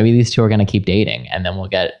sex scenes. Maybe these two are going to keep dating and then we'll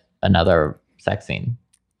get another sex scene.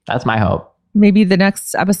 That's my hope. Maybe the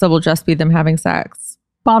next episode will just be them having sex.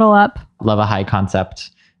 Bottle up. Love a high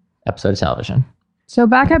concept episode of television. So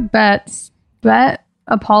back at Bet's, Bet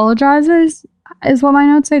apologizes, is what my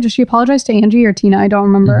notes say. Does she apologize to Angie or Tina? I don't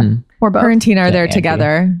remember. Or both. Her and Tina are there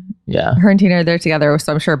together. Yeah. Her and Tina are there together.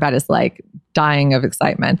 So I'm sure Bet is like dying of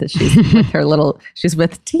excitement that she's with her she's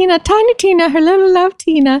with Tina, tiny Tina, her little love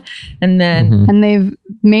Tina. And then. And they've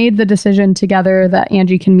made the decision together that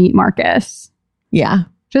Angie can meet Marcus. Yeah.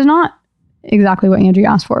 Which is not exactly what Angie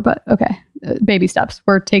asked for, but okay. Baby steps.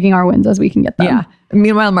 We're taking our wins as we can get them. Yeah.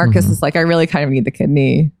 Meanwhile, Marcus is like, I really kind of need the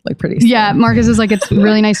kidney, like pretty soon. Yeah. Marcus is like, it's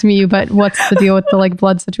really nice to meet you, but what's the deal with the like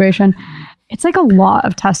blood situation? It's like a lot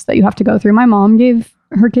of tests that you have to go through. My mom gave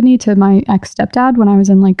her kidney to my ex-stepdad when I was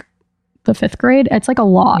in like the 5th grade. It's like a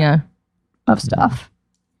lot of stuff.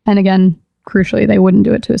 And again, crucially, they wouldn't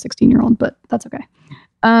do it to a 16-year-old, but that's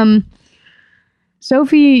okay.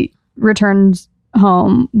 Sophie returns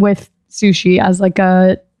home with sushi as like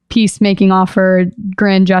a peacemaking offer,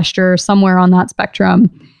 grand gesture, somewhere on that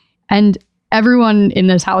spectrum. And everyone in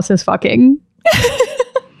this house is fucking.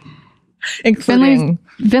 Including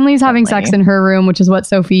Finley's having sex in her room, which is what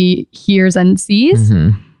Sophie hears and sees.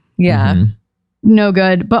 Yeah. No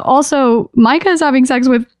good. But also Micah's having sex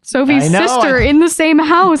with Sophie's sister in the same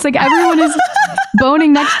house. Like everyone is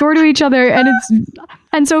boning next door to each other,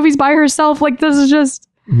 and Sophie's by herself. Like this is just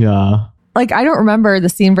like I don't remember the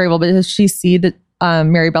scene very well, but does she see the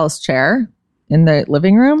Mary Bell's chair in the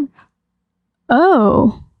living room?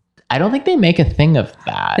 Oh. I don't think they make a thing of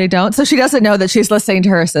that. They don't? So she doesn't know that she's listening to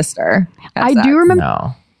her sister. I do remember.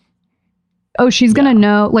 No. Oh, she's going to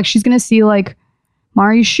know. Like, she's going to see, like,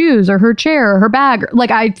 Mari's shoes or her chair or her bag. Like,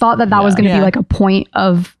 I thought that was going to be, like, a point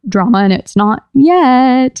of drama, and it's not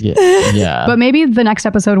yet. Yeah. But maybe the next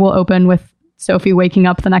episode will open with Sophie waking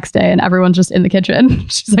up the next day and everyone's just in the kitchen.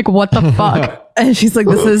 She's like, what the fuck? And she's like,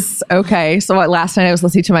 this is okay. So last night I was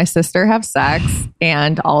listening to my sister have sex,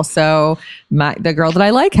 and also the girl that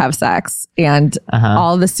I like have sex, and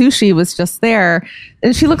all the sushi was just there.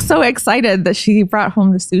 And she looked so excited that she brought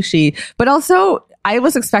home the sushi. But also I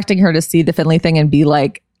was expecting her to see the Finley thing and be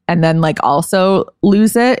like, and then like also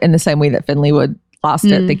lose it in the same way that Finley would lost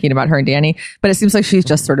it thinking about her and Danny. But it seems like she's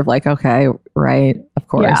just sort of like, okay, right, of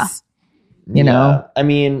course. Yeah. You know? I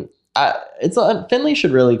mean, Finley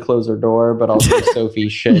should really close her door, but also Sophie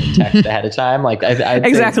should text ahead of time. Like,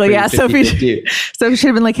 exactly, yeah. Sophie should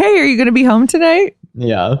have been like, hey, are you going to be home tonight?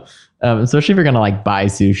 Yeah. Especially if you're going to like buy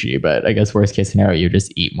sushi, but I guess worst case scenario, you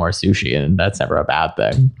just eat more sushi and that's never a bad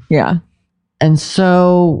thing. Yeah. And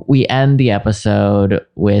so we end the episode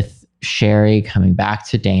with Sherry coming back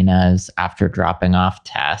to Dana's after dropping off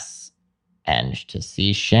Tess and to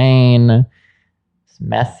see Shane, this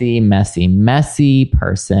messy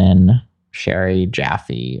person, Sherry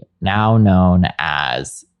Jaffe, now known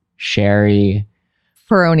as Sherry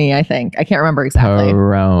Peroni, I think. I can't remember exactly.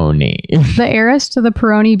 Peroni. The heiress to the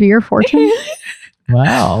Peroni beer fortune.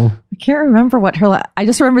 Wow. I can't remember what I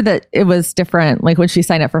just remember that it was different. Like when she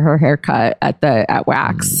signed up for her haircut at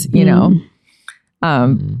Wax, you know.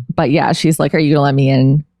 But yeah, she's like, are you gonna let me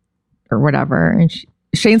in or whatever? And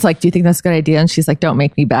Shane's like, do you think that's a good idea? And she's like, don't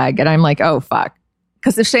make me beg. And I'm like, oh fuck.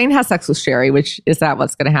 Because if Shane has sex with Sherry, which is that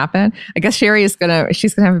what's gonna happen? I guess she's gonna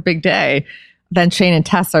have a big day. Then Shane and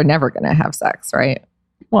Tess are never gonna have sex, right?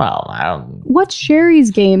 Well, I don't. What's Sherry's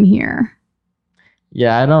game here?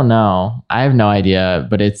 Yeah, I don't know. I have no idea,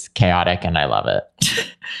 but it's chaotic and I love it.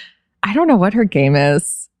 I don't know what her game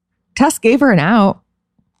is. Tess gave her an out.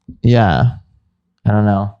 Yeah. I don't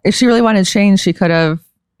know. If she really wanted Shane, she could have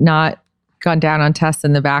not gone down on Tess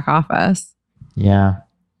in the back office. Yeah.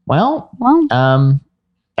 Well,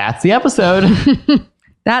 that's the episode.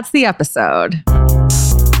 That's the episode.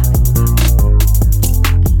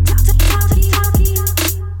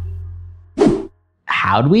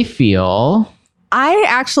 How do we feel?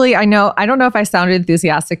 I don't know if I sounded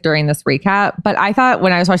enthusiastic during this recap, but I thought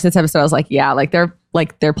when I was watching this episode, I was like, yeah,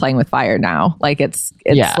 they're playing with fire now. Like it's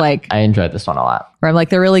like, I enjoyed this one a lot. Where I'm like,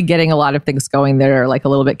 they're really getting a lot of things going that are like a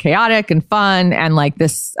little bit chaotic and fun. And like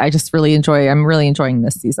this, I'm really enjoying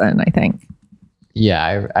this season, I think.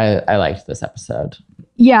 Yeah, I liked this episode.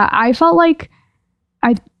 Yeah, I felt like,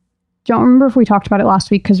 I don't remember if we talked about it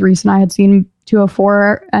last week because Reese and I had seen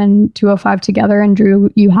 204 and 205 together and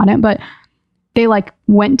Drew, you hadn't, but they like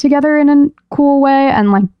went together in a cool way.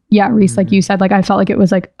 And like, yeah, Reese, like you said, like, I felt like it was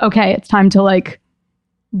like, okay, it's time to like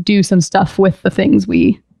do some stuff with the things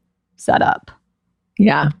we set up.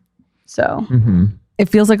 Yeah. So it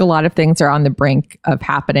feels like a lot of things are on the brink of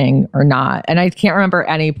happening or not. And I can't remember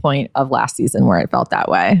any point of last season where it felt that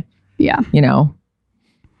way. Yeah. You know,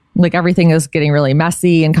 like everything is getting really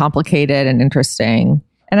messy and complicated and interesting.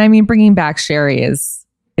 And I mean, bringing back Sherry is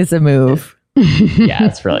a move. Yeah,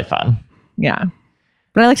 it's really fun. Yeah.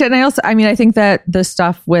 But I liked it. And I think that the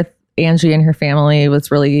stuff with Angie and her family was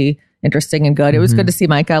really interesting and good. It was good to see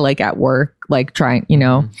Micah like at work, like trying, you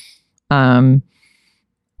know.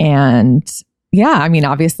 And yeah, I mean,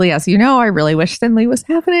 obviously, as you know, I really wish Finley was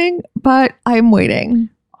happening, but I'm waiting.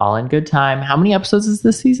 All in good time. How many episodes is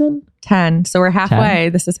this season? 10. So we're halfway.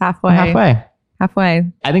 10? This is halfway. Halfway.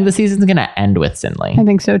 I think the season's going to end with Finley. I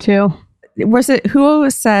think so too. Was it who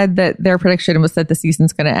said that their prediction was that the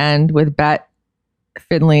season's going to end with Bet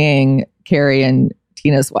Finleying Carrie and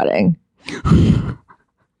Tina's wedding? Was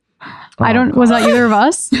that either of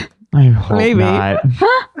us? I hope Maybe. Not.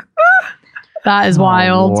 That is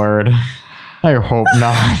wild. Lord. I hope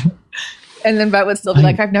not. And then Bet would still be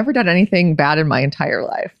like, I've never done anything bad in my entire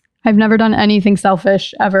life. I've never done anything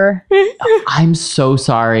selfish ever. I'm so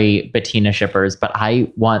sorry, Bettina shippers, but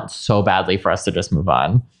I want so badly for us to just move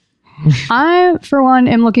on. I, for one,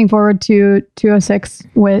 am looking forward to 206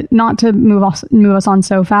 with not to move us on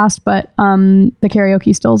so fast, but the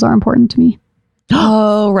karaoke stills are important to me.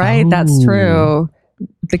 Oh, right. That's true.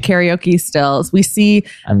 The karaoke stills.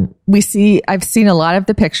 I've seen a lot of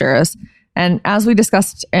the pictures. And as we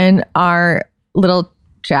discussed in our little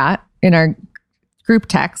chat, in our group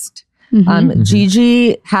text,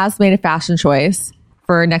 Gigi has made a fashion choice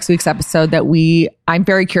for next week's episode that I'm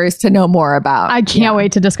very curious to know more about. I can't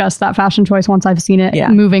wait to discuss that fashion choice once I've seen it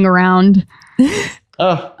moving around.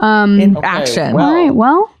 In action. Well. All right.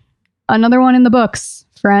 Well, another one in the books,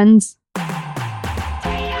 friends.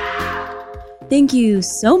 Thank you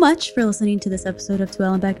so much for listening to this episode of To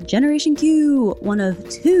Ellen Beck Generation Q, one of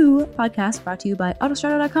 2 podcasts brought to you by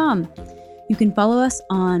Autostrato.com. You can follow us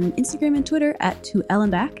on Instagram and Twitter at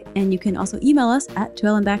 @ToEllenBack, and you can also email us at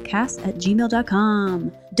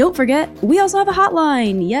toellenbackcast@gmail.com. Don't forget, we also have a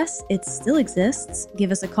hotline. Yes, it still exists.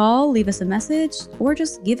 Give us a call, leave us a message, or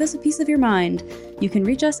just give us a piece of your mind. You can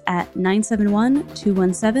reach us at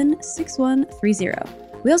 971-217-6130.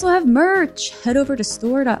 We also have merch. Head over to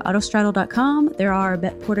store.autostraddle.com. There are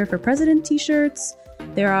Bet Porter for President t-shirts.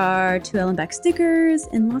 There are 2 Ellen Beck stickers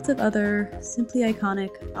and lots of other simply iconic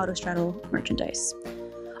Autostraddle merchandise.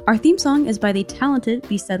 Our theme song is by the talented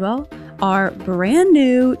B. Steadwell. Our brand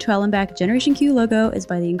new 2 Ellen Beck Generation Q logo is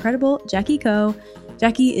by the incredible Jackie Ko.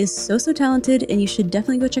 Jackie is so talented, and you should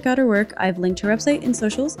definitely go check out her work. I've linked her website and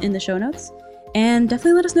socials in the show notes. And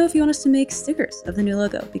definitely let us know if you want us to make stickers of the new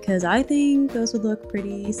logo, because I think those would look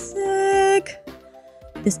pretty sick.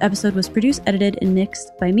 This episode was produced, edited, and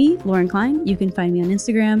mixed by me, Lauren Klein. You can find me on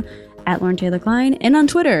Instagram at Lauren Taylor Klein and on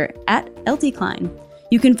Twitter at LT Klein.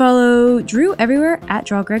 You can follow Drew everywhere at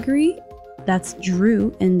Draw Gregory. That's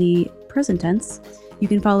Drew in the present tense. You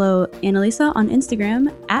can follow Annalisa on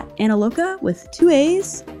Instagram at Analoka with 2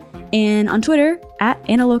 A's, and on Twitter at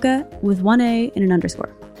Analoka with 1 A and an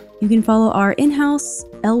underscore. You can follow our in-house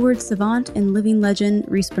L-word savant and living legend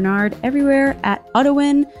Reese Bernard everywhere at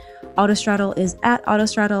AutoWin. Autostraddle is at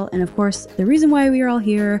Autostraddle, and of course, the reason why we are all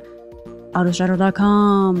here,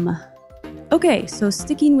 Autostraddle.com. Okay, so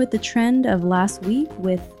sticking with the trend of last week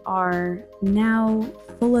with our now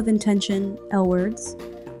full of intention L-words,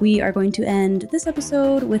 we are going to end this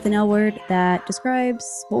episode with an L-word that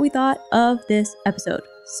describes what we thought of this episode.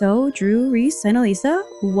 So, Drew, Reese, and Elisa,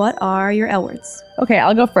 what are your L-words? Okay,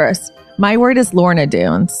 I'll go first. My word is Lorna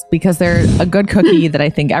Doones, because they're a good cookie that I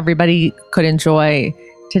think everybody could enjoy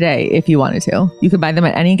today if you wanted to. You could buy them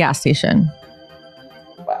at any gas station.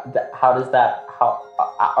 How does that...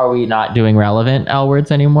 Are we not doing relevant L words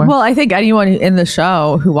anymore? Well, I think anyone in the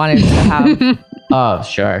show who wanted to have oh,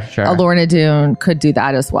 sure. a Lorna Doone could do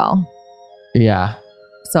that as well. Yeah.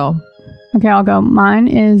 So. Okay, I'll go. Mine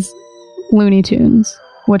is Looney Tunes,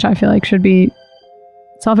 which I feel like should be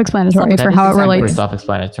self-explanatory for how it relates.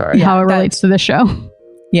 Self-explanatory. How it relates to this show.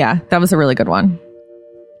 Yeah, that was a really good one.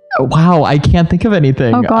 Wow, I can't think of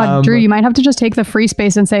anything. Oh God, Drew, you might have to just take the free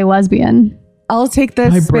space and say lesbian. I'll take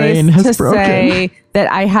this space to say that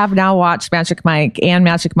I have now watched Magic Mike and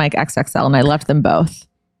Magic Mike XXL, and I loved them both.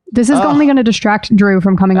 This is only going to distract Drew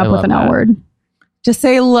from coming up with an L word. Just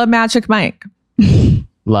say Magic Mike.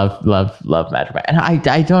 Love Magic Mike. And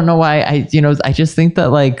I don't know why. I just think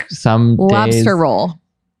that like some lobster roll.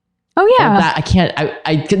 Oh yeah. I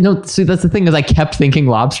can't. No. See, that's the thing is I kept thinking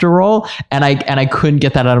lobster roll, and I couldn't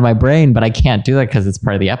get that out of my brain, but I can't do that because it's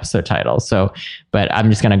part of the episode title. But I'm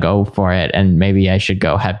just gonna go for it, and maybe I should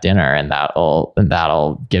go have dinner, and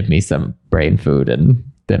that'll give me some brain food, and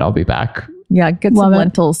then I'll be back. Yeah, get some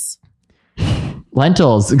lentils.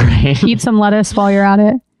 Lentils, great. Eat some lettuce while you're at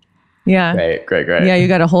it. Yeah. Great. Yeah, you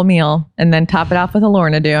got a whole meal, and then top it off with a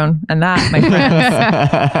Lorna Doone, and that, my friends,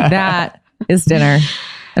 that is dinner.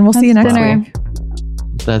 And we'll see you next week.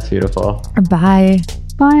 That's beautiful. Bye.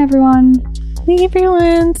 Bye, everyone. Thank you for your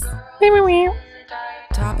wins.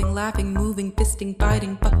 Topping, laughing, moving, fisting,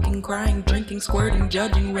 fighting, fucking, crying, drinking, squirting,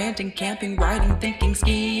 judging, ranting, camping, writing, thinking,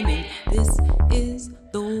 scheming. This is